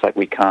mean, it's just like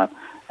we can't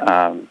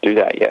do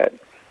that yet.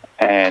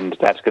 And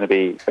that's going to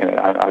be,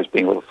 I was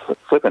being a little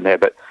flippant there,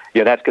 but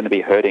that's going to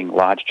be hurting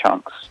large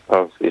chunks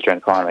of the Australian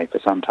economy for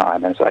some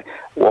time. And so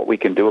what we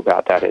can do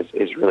about that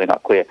is really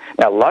not clear.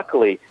 Now,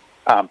 luckily,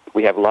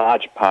 we have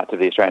large parts of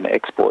the Australian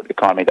export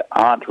economy that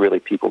aren't really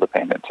people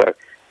dependent. So,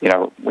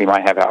 we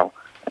might have our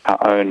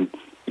own,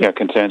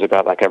 concerns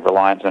about like a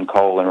reliance on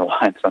coal and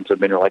reliance on sort of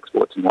mineral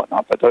exports and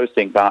whatnot, but those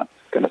things aren't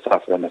going to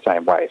suffer in the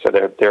same way. So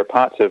there are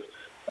parts of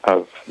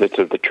the sort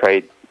of the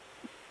trade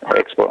or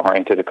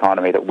export-oriented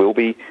economy that will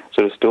be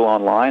sort of still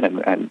online,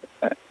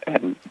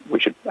 and we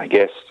should, I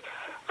guess,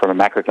 from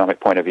a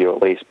macroeconomic point of view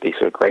at least, be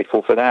sort of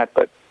grateful for that.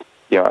 But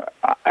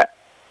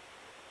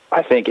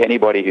I think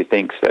anybody who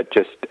thinks that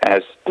just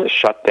as the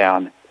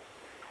shutdown,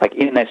 like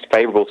in this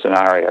favourable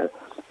scenario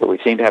where we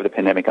seem to have the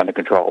pandemic under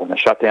control and the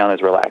shutdown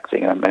is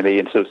relaxing, and maybe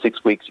in sort of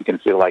 6 weeks you can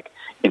feel like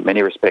in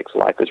many respects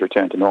life has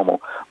returned to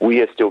normal, we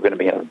are still going to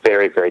be in a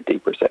very, very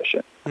deep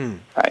recession.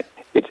 Right?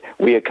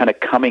 We are kind of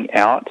coming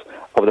out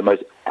of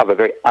a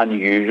very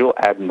unusual,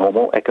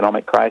 abnormal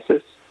economic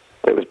crisis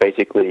that was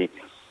basically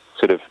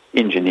sort of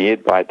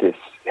engineered by this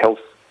health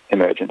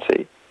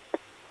emergency.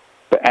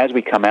 But as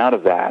we come out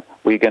of that,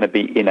 we're going to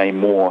be in a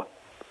more,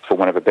 for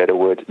want of a better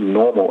word,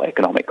 normal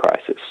economic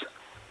crisis.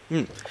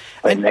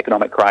 An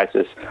economic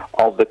crisis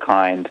of the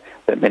kind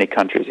that many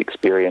countries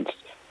experienced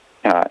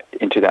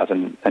in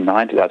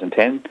 2009,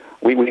 2010.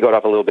 We got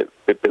off a little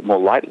bit more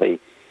lightly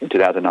in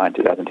 2009,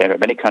 2010, but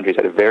many countries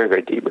had a very,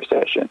 very deep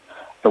recession.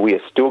 And we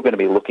are still going to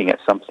be looking at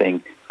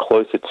something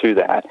closer to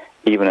that,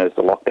 even as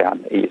the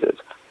lockdown eases.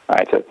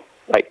 Right? So,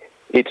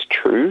 it's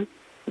true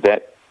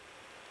that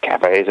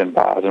cafes and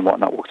bars and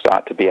whatnot will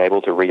start to be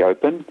able to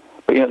reopen,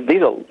 but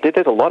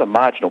there's a lot of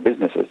marginal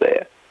businesses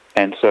there,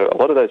 and so a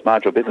lot of those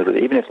marginal businesses,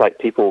 even if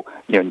people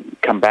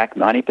come back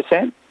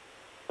 90%,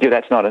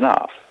 that's not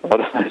enough. A lot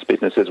of those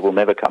businesses will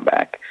never come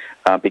back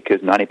because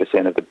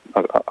 90%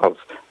 of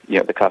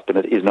the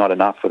customers is not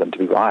enough for them to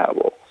be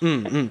viable.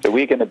 So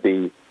we're going to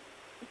be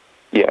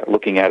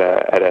looking at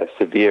a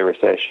severe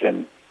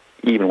recession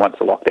even once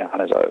the lockdown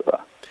is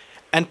over.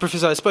 And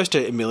Professor, I suppose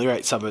to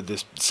ameliorate some of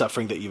the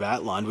suffering that you've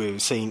outlined, we're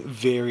seeing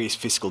various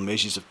fiscal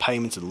measures of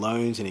payments and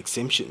loans and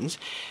exemptions,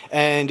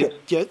 and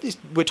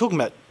we're talking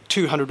about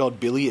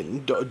 $200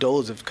 billion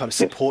of kind of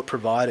support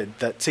provided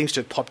that seems to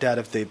have popped out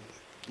of the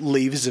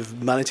levers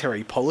of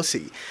monetary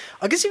policy.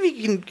 I guess if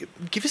you can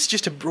give us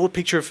just a broad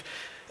picture of,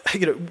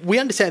 we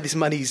understand this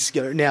money's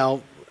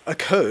now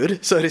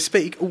occurred, so to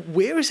speak.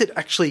 Where has it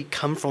actually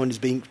come from and is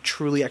being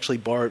truly actually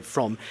borrowed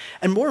from?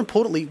 And more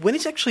importantly, when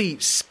it's actually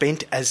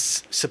spent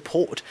as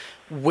support,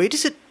 where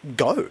does it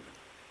go?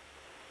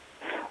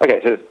 Okay,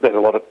 so there's a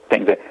lot of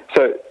things there.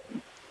 So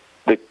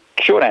the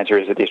short answer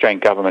is that the Australian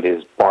government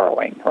is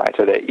borrowing, right?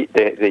 So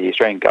the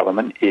Australian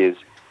government is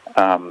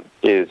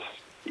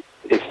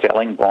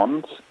selling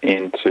bonds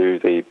into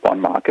the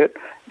bond market,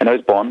 and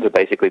those bonds are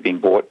basically being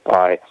bought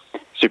by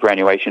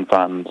superannuation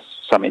funds,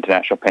 some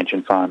international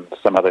pension funds,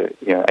 some other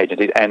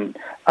agencies, and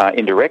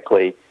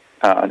indirectly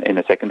in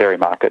the secondary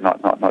market,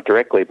 not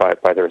directly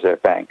by the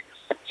Reserve Bank.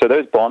 So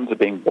those bonds are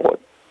being bought.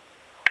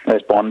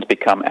 Those bonds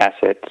become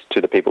assets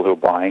to the people who are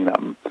buying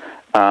them.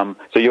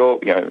 So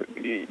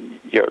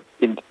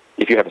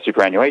if you have a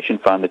superannuation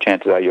fund, the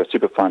chances are your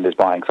super fund is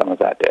buying some of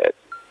that debt.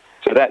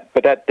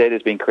 But that debt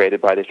is being created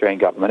by the Australian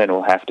government and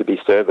will have to be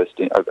serviced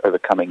over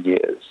coming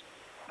years.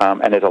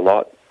 And there's a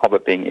lot of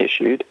it being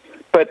issued.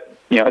 But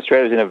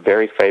Australia's in a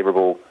very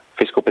favourable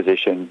fiscal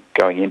position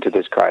going into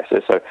this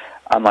crisis. So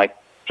unlike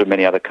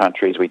many other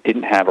countries, we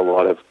didn't have a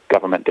lot of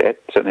government debt,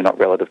 certainly not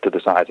relative to the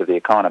size of the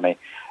economy.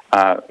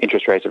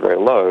 Interest rates are very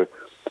low.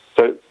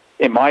 So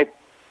from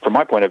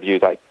my point of view,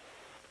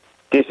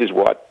 this is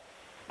what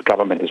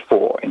government is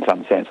for in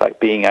some sense,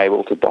 being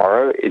able to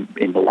borrow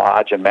in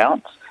large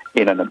amounts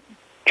in a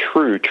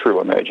true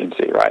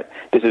emergency, right?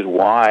 This is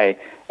why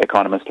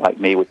economists like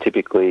me would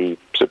typically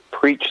sort of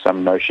preach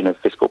some notion of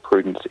fiscal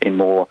prudence in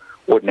more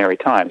ordinary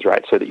times,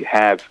 right? So that you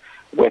have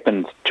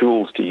weapons,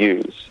 tools to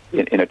use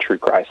in a true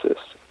crisis.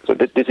 So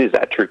this is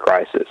that true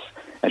crisis.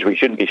 And we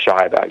shouldn't be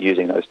shy about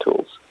using those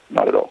tools,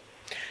 not at all.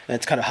 And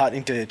it's kind of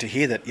heartening to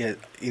hear that,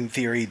 in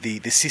theory,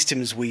 the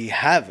systems we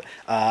have,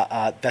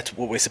 that's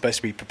what we're supposed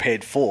to be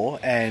prepared for.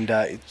 And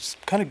it's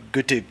kind of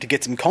good to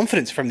get some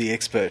confidence from the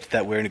expert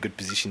that we're in a good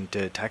position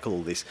to tackle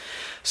all this.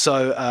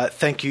 So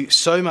thank you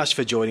so much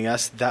for joining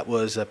us. That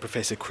was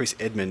Professor Chris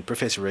Edmond,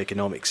 Professor of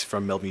Economics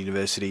from Melbourne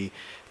University.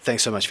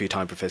 Thanks so much for your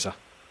time, Professor.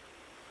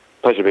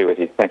 Pleasure to be with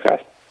you. Thanks, guys.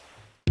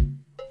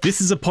 This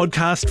is a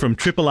podcast from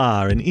Triple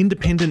R, an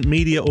independent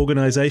media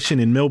organisation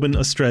in Melbourne,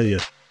 Australia.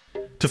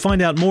 To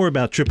find out more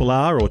about Triple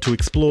R or to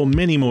explore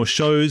many more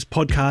shows,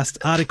 podcasts,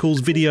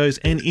 articles, videos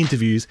and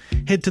interviews,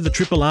 head to the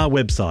Triple R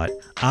website,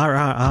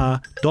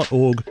 rrr.org.au.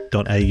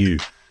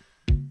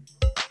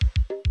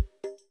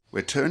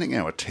 We're turning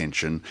our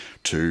attention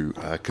to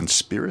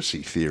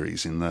conspiracy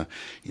theories in the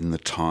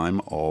time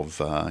of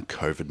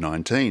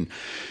COVID-19.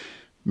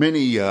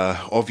 Many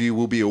of you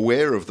will be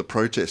aware of the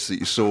protests that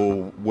you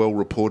saw well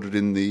reported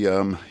in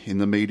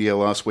the media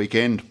last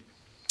weekend.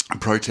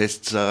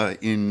 Protests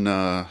in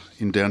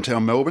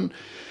downtown Melbourne.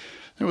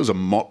 There was a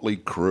motley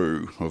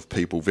crew of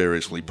people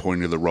variously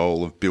pointing to the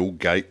role of Bill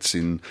Gates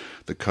in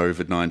the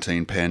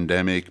COVID-19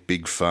 pandemic,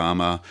 Big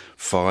Pharma,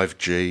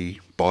 5G,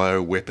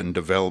 bioweapon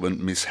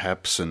development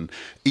mishaps, and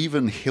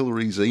even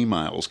Hillary's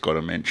emails got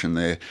a mention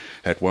there.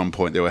 At one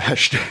point, there were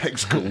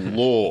hashtags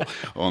galore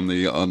on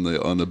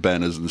the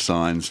banners and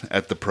signs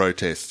at the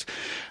protests.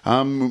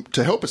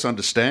 To help us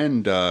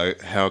understand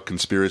how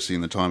conspiracy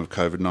in the time of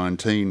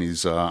COVID-19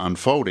 is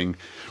unfolding,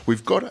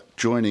 we've got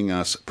joining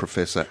us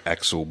Professor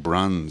Axel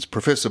Bruns.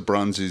 Professor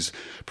Bruns is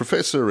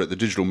Professor at the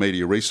Digital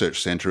Media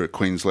Research Centre at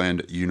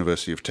Queensland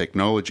University of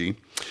Technology.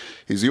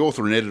 He's the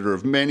author and editor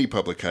of many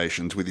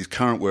publications, with his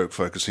current work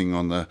focusing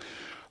on the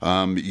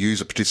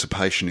user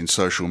participation in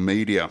social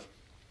media,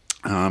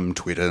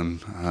 Twitter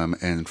and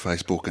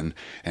Facebook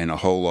and a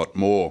whole lot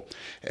more,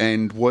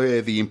 and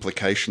where the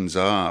implications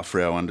are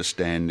for our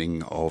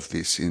understanding of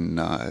this in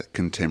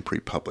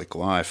contemporary public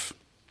life.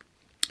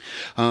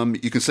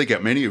 You can seek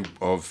out many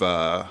of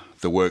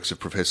the works of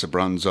Professor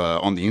Bruns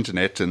on the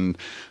internet and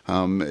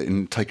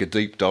take a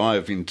deep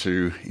dive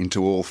into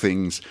all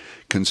things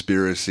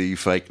conspiracy,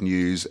 fake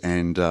news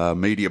and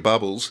media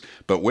bubbles.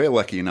 But we're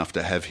lucky enough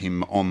to have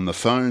him on the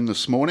phone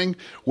this morning.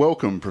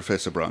 Welcome,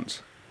 Professor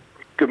Bruns.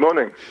 Good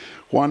morning.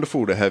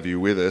 Wonderful to have you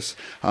with us.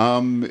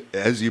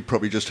 As you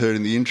probably just heard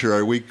in the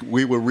intro,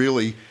 we were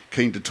really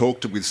keen to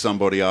talk with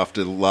somebody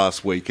after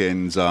last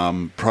weekend's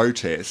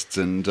protests,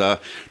 and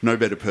no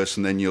better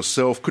person than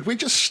yourself. Could we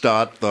just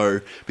start, though,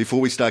 before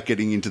we start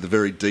getting into the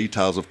very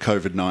details of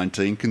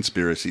COVID-19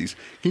 conspiracies,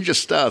 can you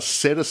just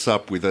set us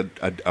up with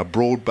a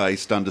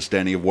broad-based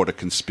understanding of what a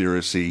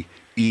conspiracy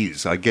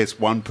is? I guess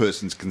one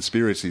person's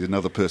conspiracy is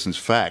another person's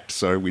fact,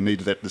 so we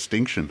need that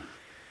distinction.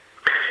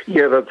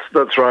 Yeah,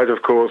 that's right,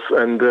 of course,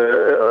 and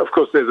of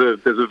course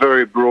there's a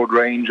very broad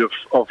range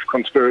of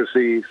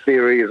conspiracy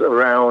theories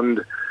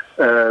around,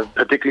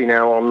 particularly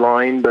now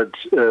online. But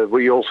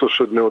we also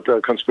should note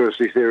that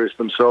conspiracy theories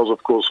themselves,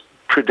 of course,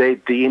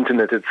 predate the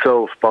internet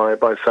itself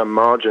by some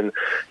margin.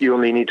 You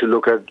only need to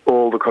look at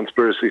all the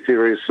conspiracy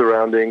theories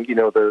surrounding,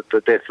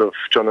 the death of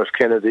John F.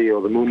 Kennedy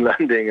or the moon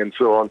landing and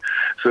so on.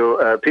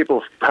 So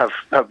people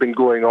have been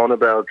going on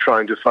about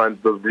trying to find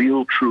the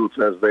real truth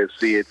as they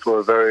see it for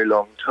a very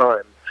long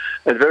time.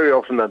 And very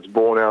often that's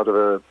born out of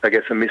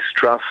a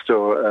mistrust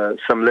or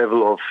some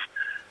level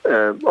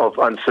of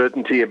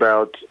uncertainty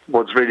about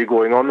what's really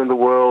going on in the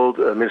world,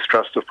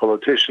 mistrust of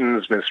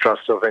politicians,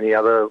 mistrust of any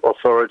other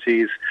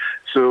authorities.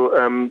 So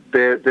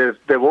there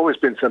have always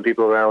been some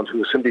people around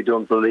who simply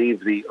don't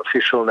believe the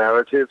official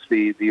narrative,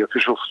 the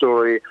official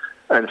story,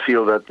 and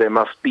feel that there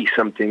must be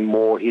something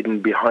more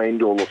hidden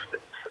behind all of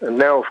this. And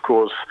now, of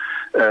course,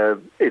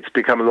 it's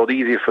become a lot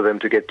easier for them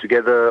to get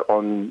together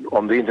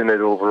on the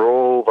internet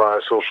overall, via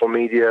social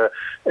media,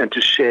 and to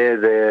share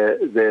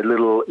their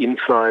little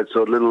insights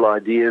or little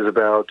ideas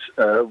about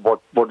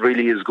what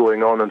really is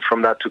going on, and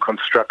from that to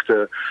construct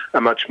a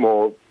much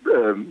more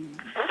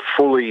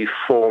fully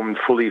formed,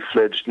 fully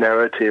fledged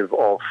narrative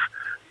of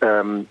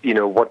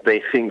what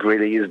they think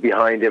really is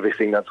behind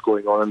everything that's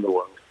going on in the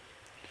world.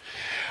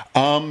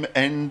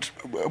 And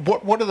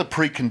what are the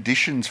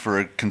preconditions for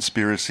a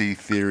conspiracy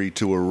theory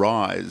to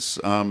arise?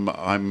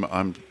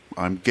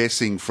 I'm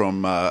guessing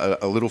from a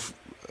little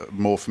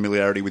more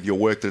familiarity with your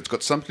work that it's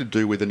got something to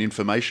do with an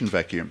information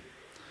vacuum.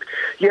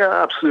 Yeah,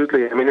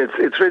 absolutely. I mean,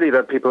 it's really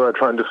that people are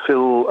trying to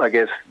fill, I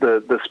guess,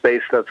 the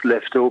space that's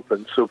left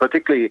open. So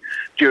particularly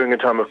during a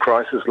time of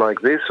crisis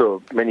like this,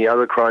 or many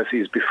other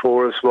crises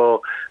before as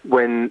well,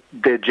 when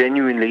there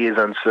genuinely is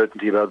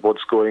uncertainty about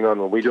what's going on,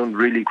 or we don't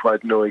really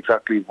quite know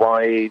exactly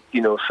why,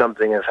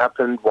 something has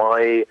happened,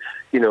 why,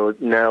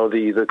 now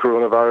the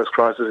coronavirus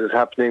crisis is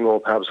happening, or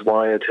perhaps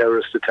why a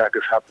terrorist attack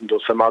has happened, or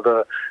some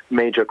other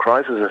major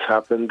crisis has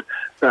happened.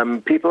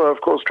 People are,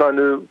 of course, trying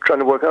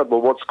to work out,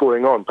 well, what's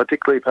going on,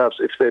 particularly perhaps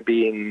if they're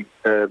being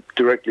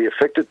directly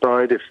affected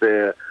by it, if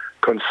they're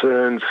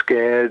concerned,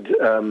 scared,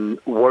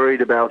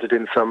 worried about it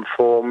in some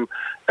form.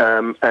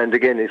 And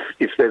again,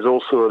 if there's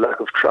also a lack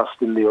of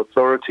trust in the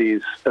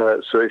authorities,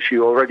 so if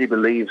you already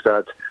believe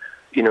that,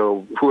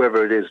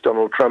 whoever it is,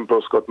 Donald Trump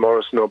or Scott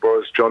Morrison or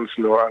Boris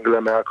Johnson or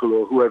Angela Merkel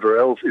or whoever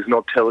else is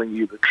not telling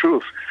you the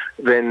truth,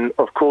 then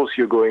of course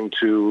you're going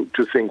to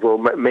think, well,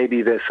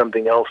 maybe there's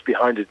something else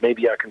behind it.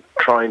 Maybe I can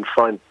try and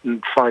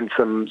find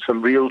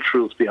some real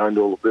truth behind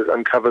all of this,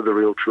 uncover the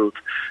real truth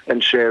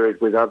and share it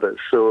with others.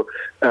 So,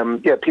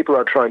 people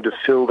are trying to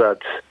fill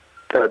that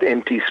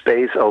empty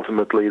space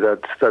ultimately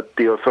that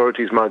the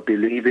authorities might be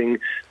leaving,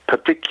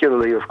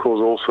 particularly, of course,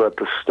 also at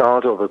the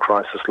start of a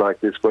crisis like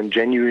this when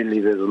genuinely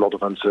there's a lot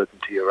of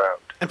uncertainty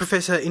around. And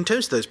Professor, in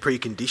terms of those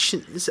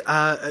preconditions,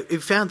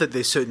 you've found that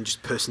there's certain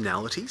just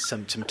personalities,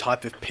 some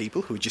type of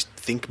people who just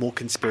think more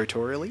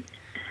conspiratorially?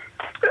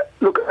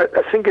 Look,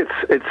 I think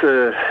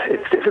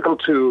it's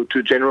difficult to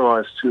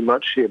generalize too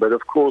much here, but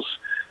of course,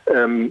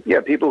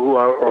 people who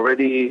are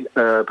already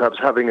perhaps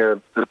having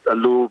a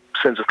low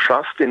sense of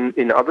trust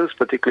in others,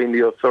 particularly in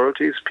the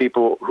authorities,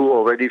 people who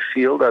already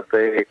feel that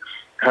they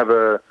have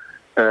a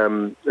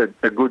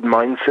good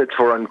mindset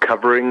for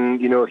uncovering,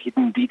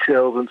 hidden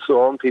details and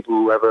so on, people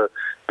who have a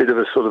bit of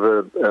a sort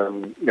of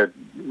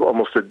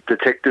almost a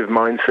detective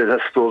mindset,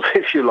 I suppose,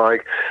 if you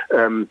like,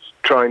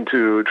 trying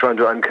to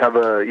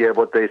uncover,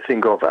 what they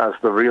think of as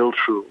the real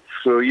truth.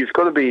 So you've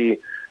got to be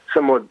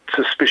somewhat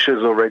suspicious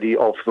already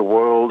of the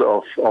world,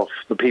 of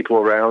the people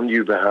around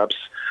you, perhaps,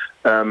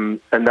 and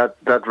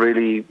that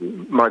really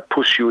might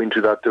push you into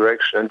that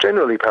direction. And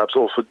generally, perhaps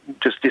also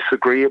just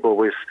disagreeable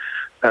with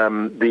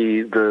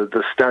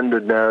the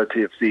standard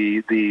narrative,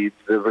 the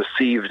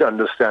received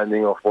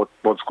understanding of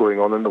what's going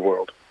on in the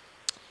world.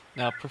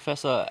 Now,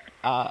 Professor,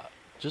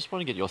 just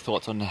want to get your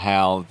thoughts on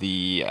how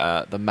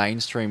the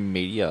mainstream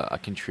media are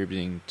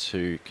contributing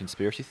to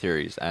conspiracy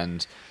theories,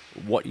 and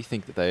what you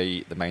think that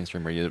the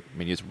mainstream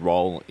media's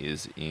role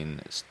is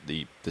in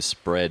the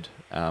spread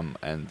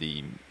and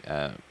the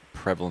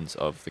prevalence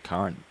of the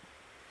current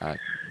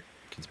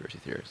conspiracy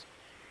theories.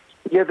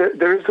 Yeah,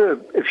 there is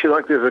if you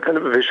like, there's a kind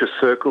of a vicious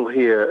circle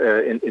here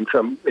in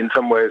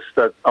some ways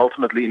that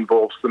ultimately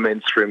involves the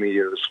mainstream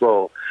media as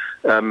well.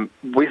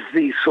 With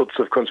these sorts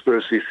of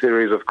conspiracy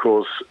theories, of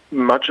course,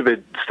 much of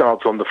it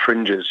starts on the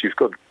fringes. You've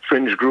got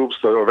fringe groups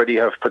that already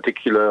have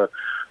particular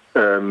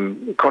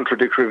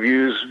contradictory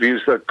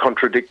views that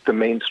contradict the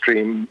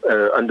mainstream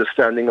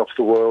understanding of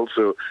the world.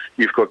 So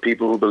you've got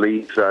people who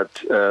believe that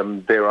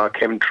there are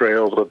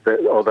chemtrails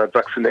or that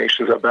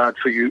vaccinations are bad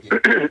for you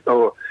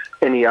or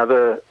any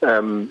other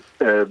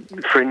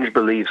fringe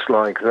beliefs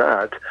like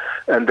that.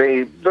 And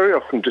they very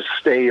often just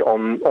stay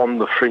on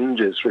the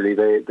fringes,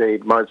 really. They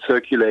might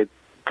circulate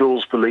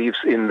those beliefs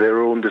in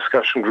their own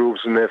discussion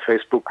groups, in their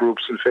Facebook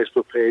groups and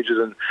Facebook pages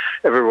and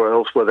everywhere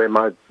else where they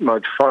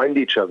might find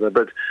each other.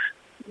 But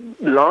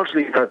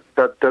largely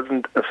that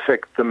doesn't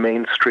affect the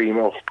mainstream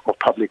of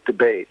public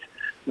debate.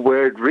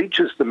 Where it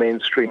reaches the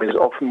mainstream is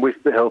often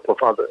with the help of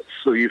others.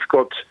 So you've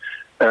got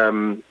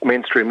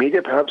mainstream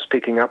media perhaps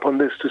picking up on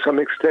this to some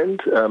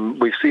extent.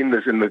 We've seen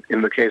this in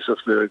the case of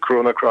the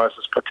corona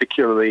crisis,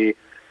 particularly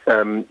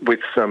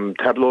with some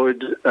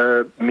tabloid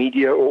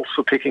media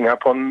also picking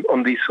up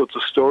on these sorts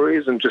of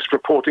stories and just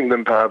reporting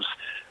them perhaps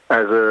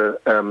as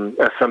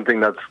something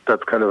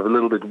that's kind of a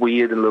little bit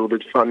weird and a little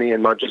bit funny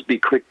and might just be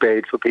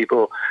clickbait for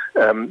people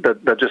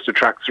that just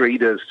attracts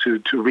readers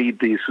to read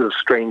these sort of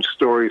strange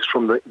stories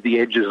from the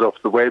edges of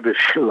the web, if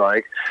you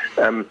like.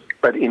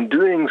 But in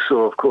doing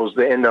so, of course,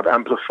 they end up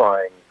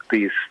amplifying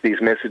these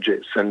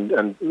messages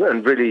and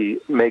really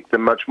make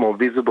them much more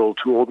visible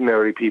to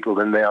ordinary people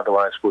than they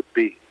otherwise would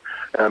be.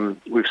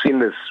 We've seen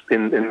this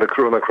in the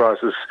corona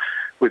crisis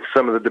with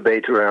some of the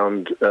debate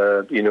around,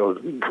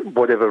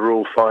 whatever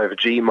role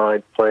 5G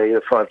might play,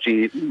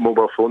 5G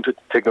mobile phone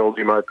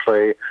technology might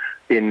play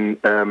in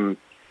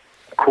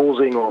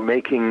causing or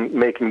making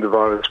the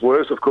virus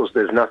worse. Of course,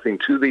 there's nothing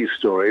to these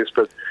stories,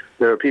 but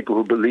there are people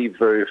who believe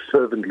very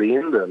fervently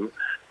in them.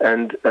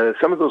 And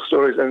some of those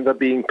stories end up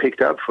being picked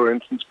up, for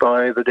instance,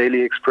 by the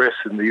Daily Express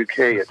in the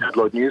UK, a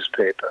tabloid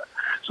newspaper.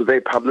 So they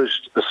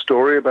published a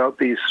story about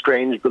these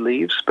strange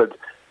beliefs, but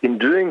in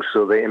doing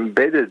so, they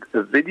embedded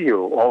a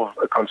video of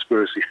a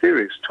conspiracy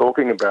theorist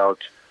talking about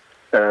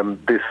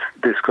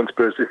this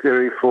conspiracy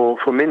theory for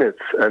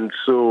minutes. And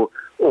so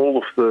all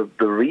of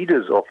the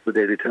readers of the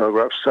Daily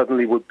Telegraph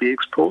suddenly would be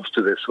exposed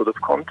to this sort of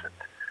content.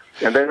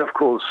 And then, of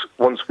course,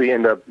 once we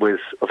end up with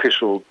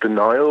official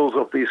denials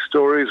of these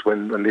stories,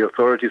 when the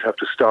authorities have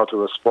to start to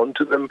respond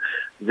to them,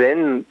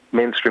 then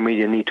mainstream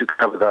media need to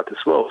cover that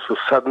as well. So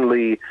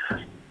suddenly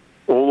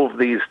all of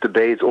these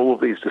debates, all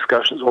of these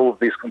discussions, all of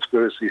these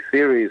conspiracy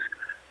theories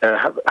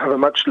have a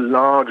much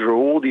larger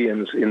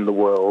audience in the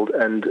world,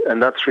 and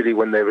that's really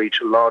when they reach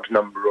a large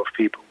number of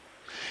people.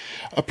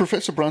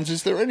 Professor Bruns,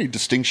 is there any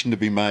distinction to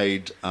be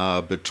made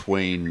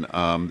between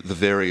the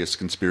various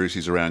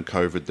conspiracies around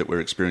COVID that we're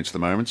experiencing at the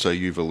moment? So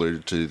you've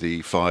alluded to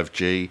the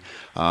 5G,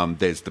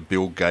 there's the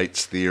Bill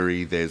Gates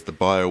theory, there's the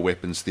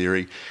bioweapons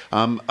theory.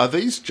 Are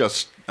these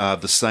just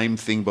the same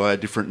thing by a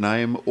different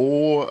name,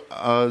 or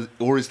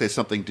is there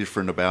something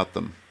different about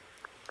them?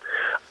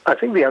 I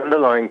think the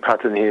underlying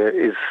pattern here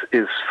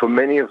is for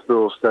many of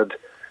those that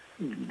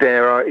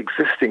there are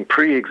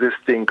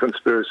pre-existing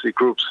conspiracy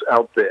groups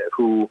out there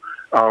who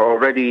are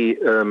already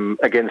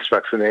against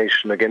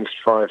vaccination, against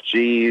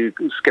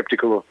 5G,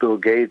 skeptical of Bill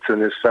Gates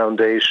and his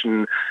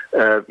foundation.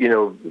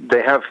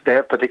 They have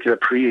particular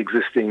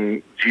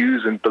pre-existing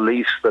views and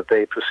beliefs that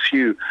they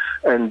pursue.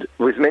 And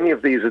with many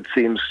of these, it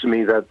seems to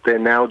me that they're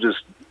now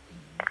just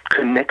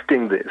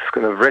connecting this,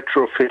 kind of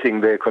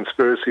retrofitting their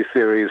conspiracy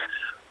theories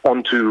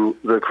onto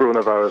the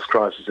coronavirus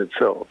crisis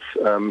itself.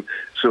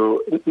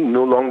 So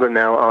no longer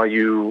now are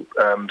you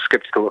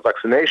skeptical of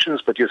vaccinations,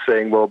 but you're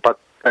saying, well, but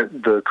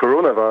the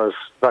coronavirus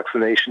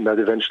vaccination that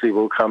eventually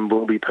will come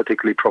will be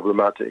particularly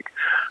problematic.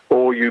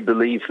 Or you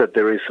believe that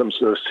there is some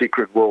sort of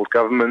secret world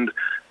government,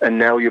 and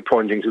now you're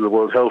pointing to the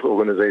World Health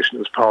Organization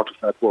as part of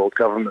that world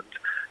government.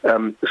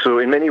 So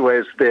in many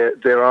ways,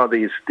 there are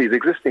these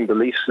existing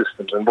belief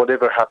systems, and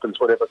whatever happens,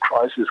 whatever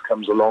crisis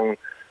comes along,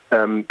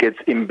 gets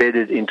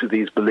embedded into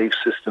these belief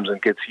systems and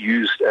gets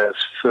used as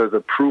further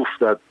proof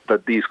that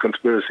these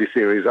conspiracy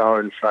theories are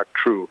in fact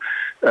true.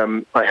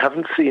 I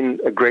haven't seen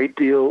a great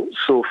deal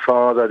so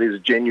far that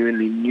is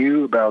genuinely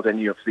new about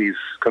any of these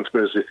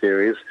conspiracy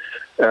theories.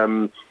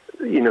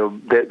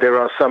 There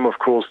are some, of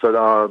course, that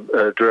are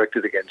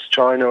directed against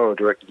China or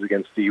directed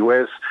against the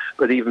US,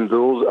 but even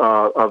those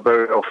are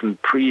very often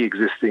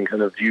pre-existing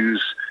kind of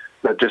views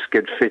that just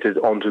get fitted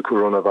onto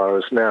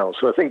coronavirus now.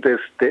 So I think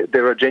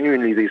there are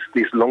genuinely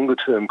these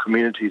longer-term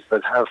communities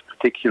that have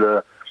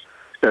particular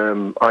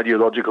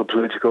ideological,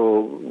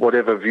 political,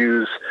 whatever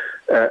views,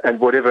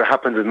 and whatever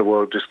happens in the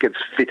world just gets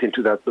fit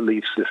into that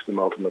belief system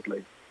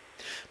ultimately.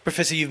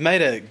 Professor, you've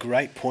made a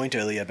great point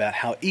earlier about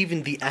how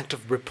even the act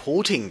of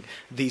reporting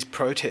these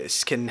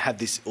protests can have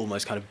this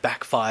almost kind of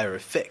backfire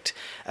effect.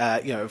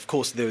 Of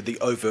course, there are the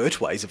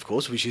overt ways, of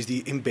course, which is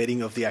the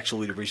embedding of the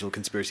actual original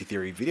conspiracy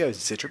theory videos,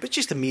 etc. But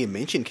just a mere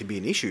mention can be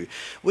an issue.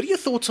 What are your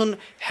thoughts on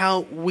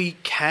how we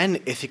can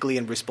ethically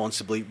and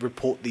responsibly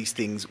report these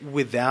things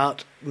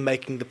without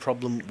making the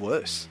problem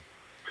worse?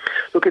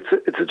 Look,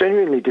 it's a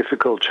genuinely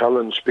difficult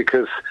challenge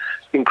because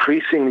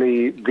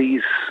increasingly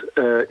these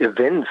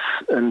events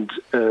and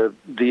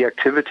the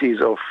activities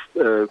of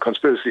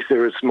conspiracy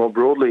theorists more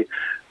broadly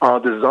are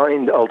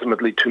designed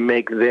ultimately to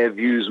make their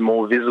views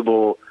more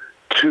visible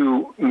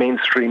to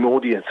mainstream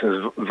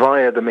audiences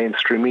via the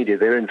mainstream media.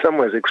 They're in some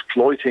ways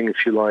exploiting,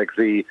 if you like,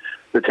 the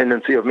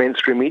tendency of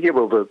mainstream media,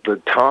 well,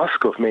 the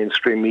task of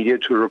mainstream media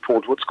to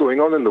report what's going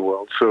on in the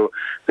world. So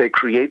they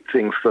create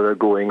things that are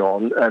going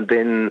on and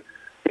then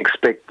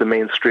expect the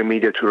mainstream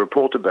media to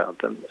report about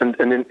them. And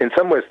in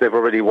some ways they've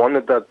already won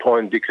at that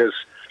point, because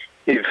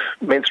if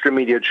mainstream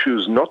media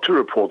choose not to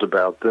report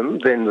about them,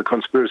 then the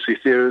conspiracy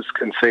theorists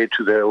can say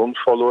to their own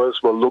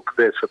followers, well, look,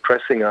 they're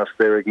suppressing us,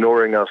 they're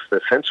ignoring us,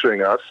 they're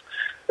censoring us,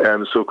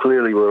 so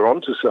clearly we're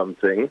onto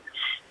something.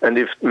 And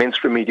if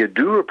mainstream media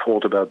do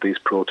report about these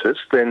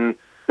protests, then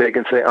they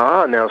can say,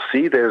 now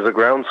see, there's a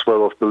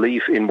groundswell of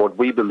belief in what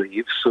we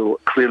believe, so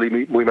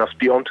clearly we must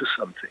be onto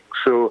something.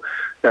 So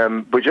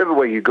whichever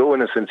way you go,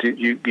 in a sense,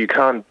 you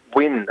can't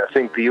win. I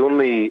think the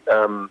only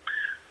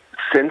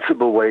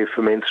sensible way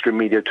for mainstream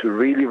media to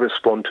really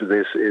respond to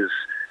this is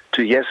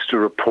to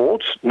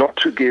report, not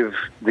to give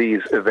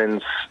these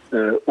events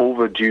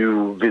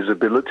overdue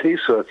visibility.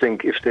 So I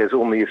think if there's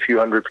only a few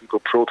hundred people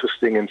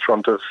protesting in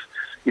front of,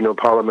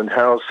 Parliament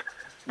House,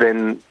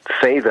 then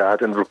say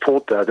that and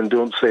report that, and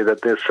don't say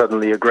that there's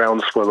suddenly a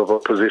groundswell of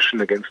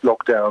opposition against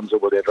lockdowns or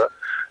whatever.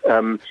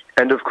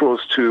 And of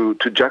course, to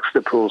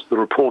juxtapose the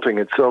reporting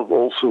itself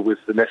also with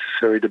the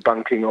necessary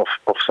debunking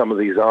of some of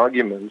these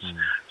arguments.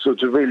 So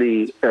to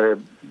really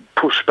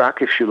push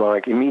back, if you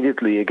like,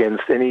 immediately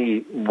against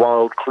any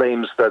wild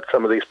claims that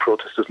some of these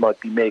protesters might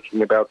be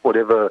making about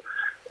whatever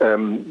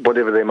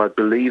they might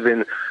believe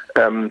in.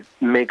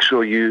 Make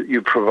sure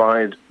you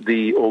provide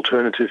the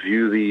alternative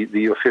view,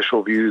 the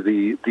official view,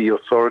 the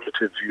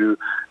authoritative view,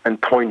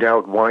 and point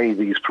out why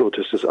these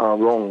protesters are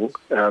wrong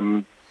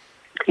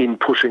in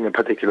pushing a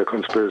particular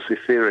conspiracy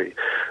theory.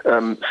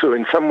 So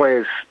in some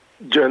ways,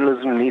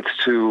 journalism needs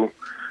to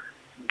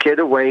get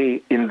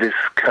away in this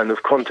kind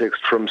of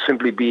context from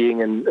simply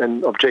being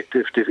an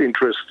objective,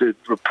 disinterested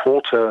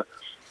reporter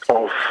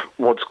of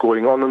what's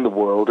going on in the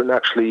world, and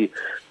actually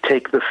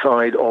take the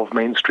side of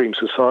mainstream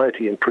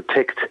society and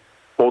protect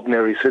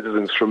ordinary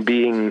citizens from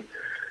being,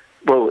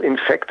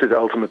 infected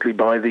ultimately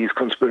by these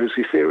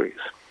conspiracy theories.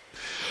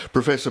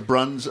 Professor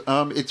Bruns,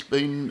 it's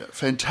been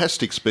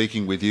fantastic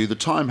speaking with you. The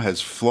time has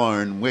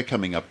flown. We're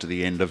coming up to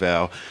the end of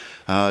our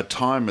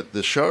time at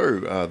the show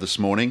this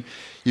morning.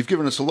 You've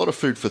given us a lot of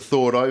food for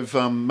thought. I've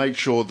made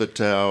sure that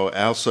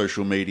our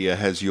social media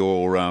has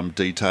your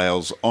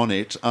details on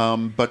it,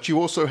 but you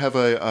also have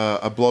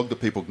a blog that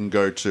people can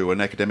go to,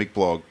 an academic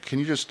blog. Can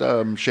you just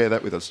share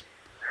that with us?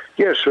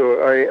 Yeah,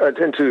 sure. I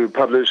tend to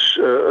publish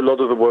a lot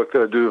of the work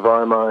that I do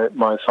via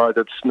my site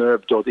at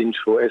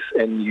snurb.info,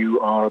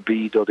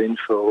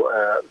 snurb.info.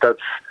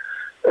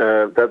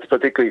 That's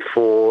particularly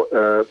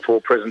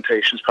for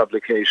presentations,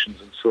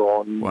 publications, and so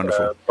on.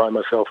 Wonderful. By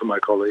myself and my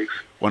colleagues.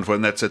 Wonderful,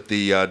 and that's at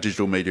the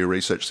Digital Media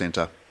Research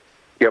Centre.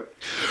 Yep.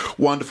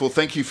 Wonderful.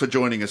 Thank you for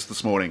joining us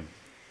this morning.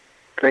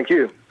 Thank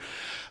you.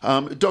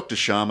 Dr.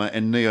 Sharma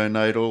and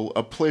Neonatal,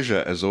 a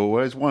pleasure as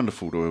always.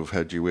 Wonderful to have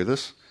had you with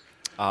us.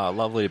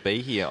 Lovely to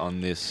be here on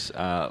this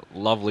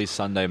lovely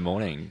Sunday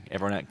morning.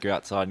 Everyone go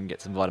outside and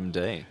get some vitamin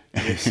D.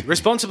 Yes.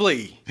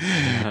 Responsibly.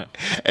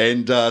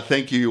 And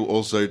thank you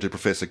also to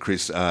Professor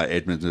Chris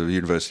Edmonds of the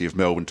University of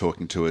Melbourne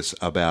talking to us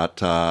about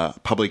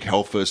public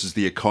health versus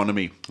the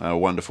economy.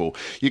 Wonderful.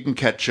 You can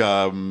catch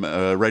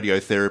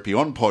Radiotherapy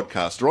on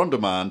podcast or on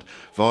demand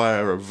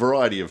via a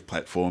variety of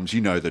platforms.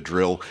 You know the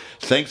drill.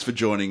 Thanks for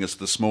joining us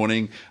this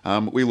morning.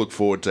 We look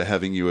forward to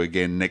having you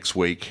again next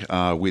week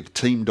with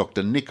Team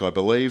Dr. Nick, I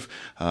believe,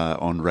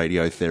 on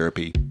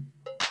Radiotherapy.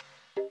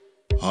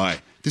 Hi.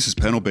 This is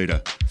Panel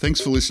Beater. Thanks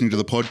for listening to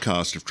the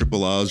podcast of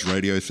Triple R's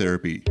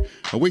Radiotherapy,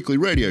 a weekly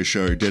radio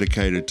show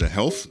dedicated to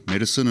health,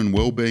 medicine and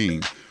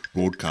well-being,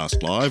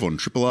 broadcast live on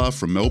Triple R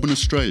from Melbourne,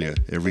 Australia,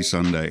 every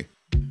Sunday.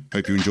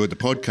 Hope you enjoyed the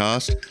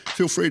podcast.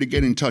 Feel free to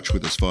get in touch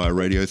with us via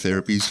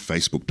Radiotherapy's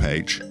Facebook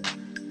page.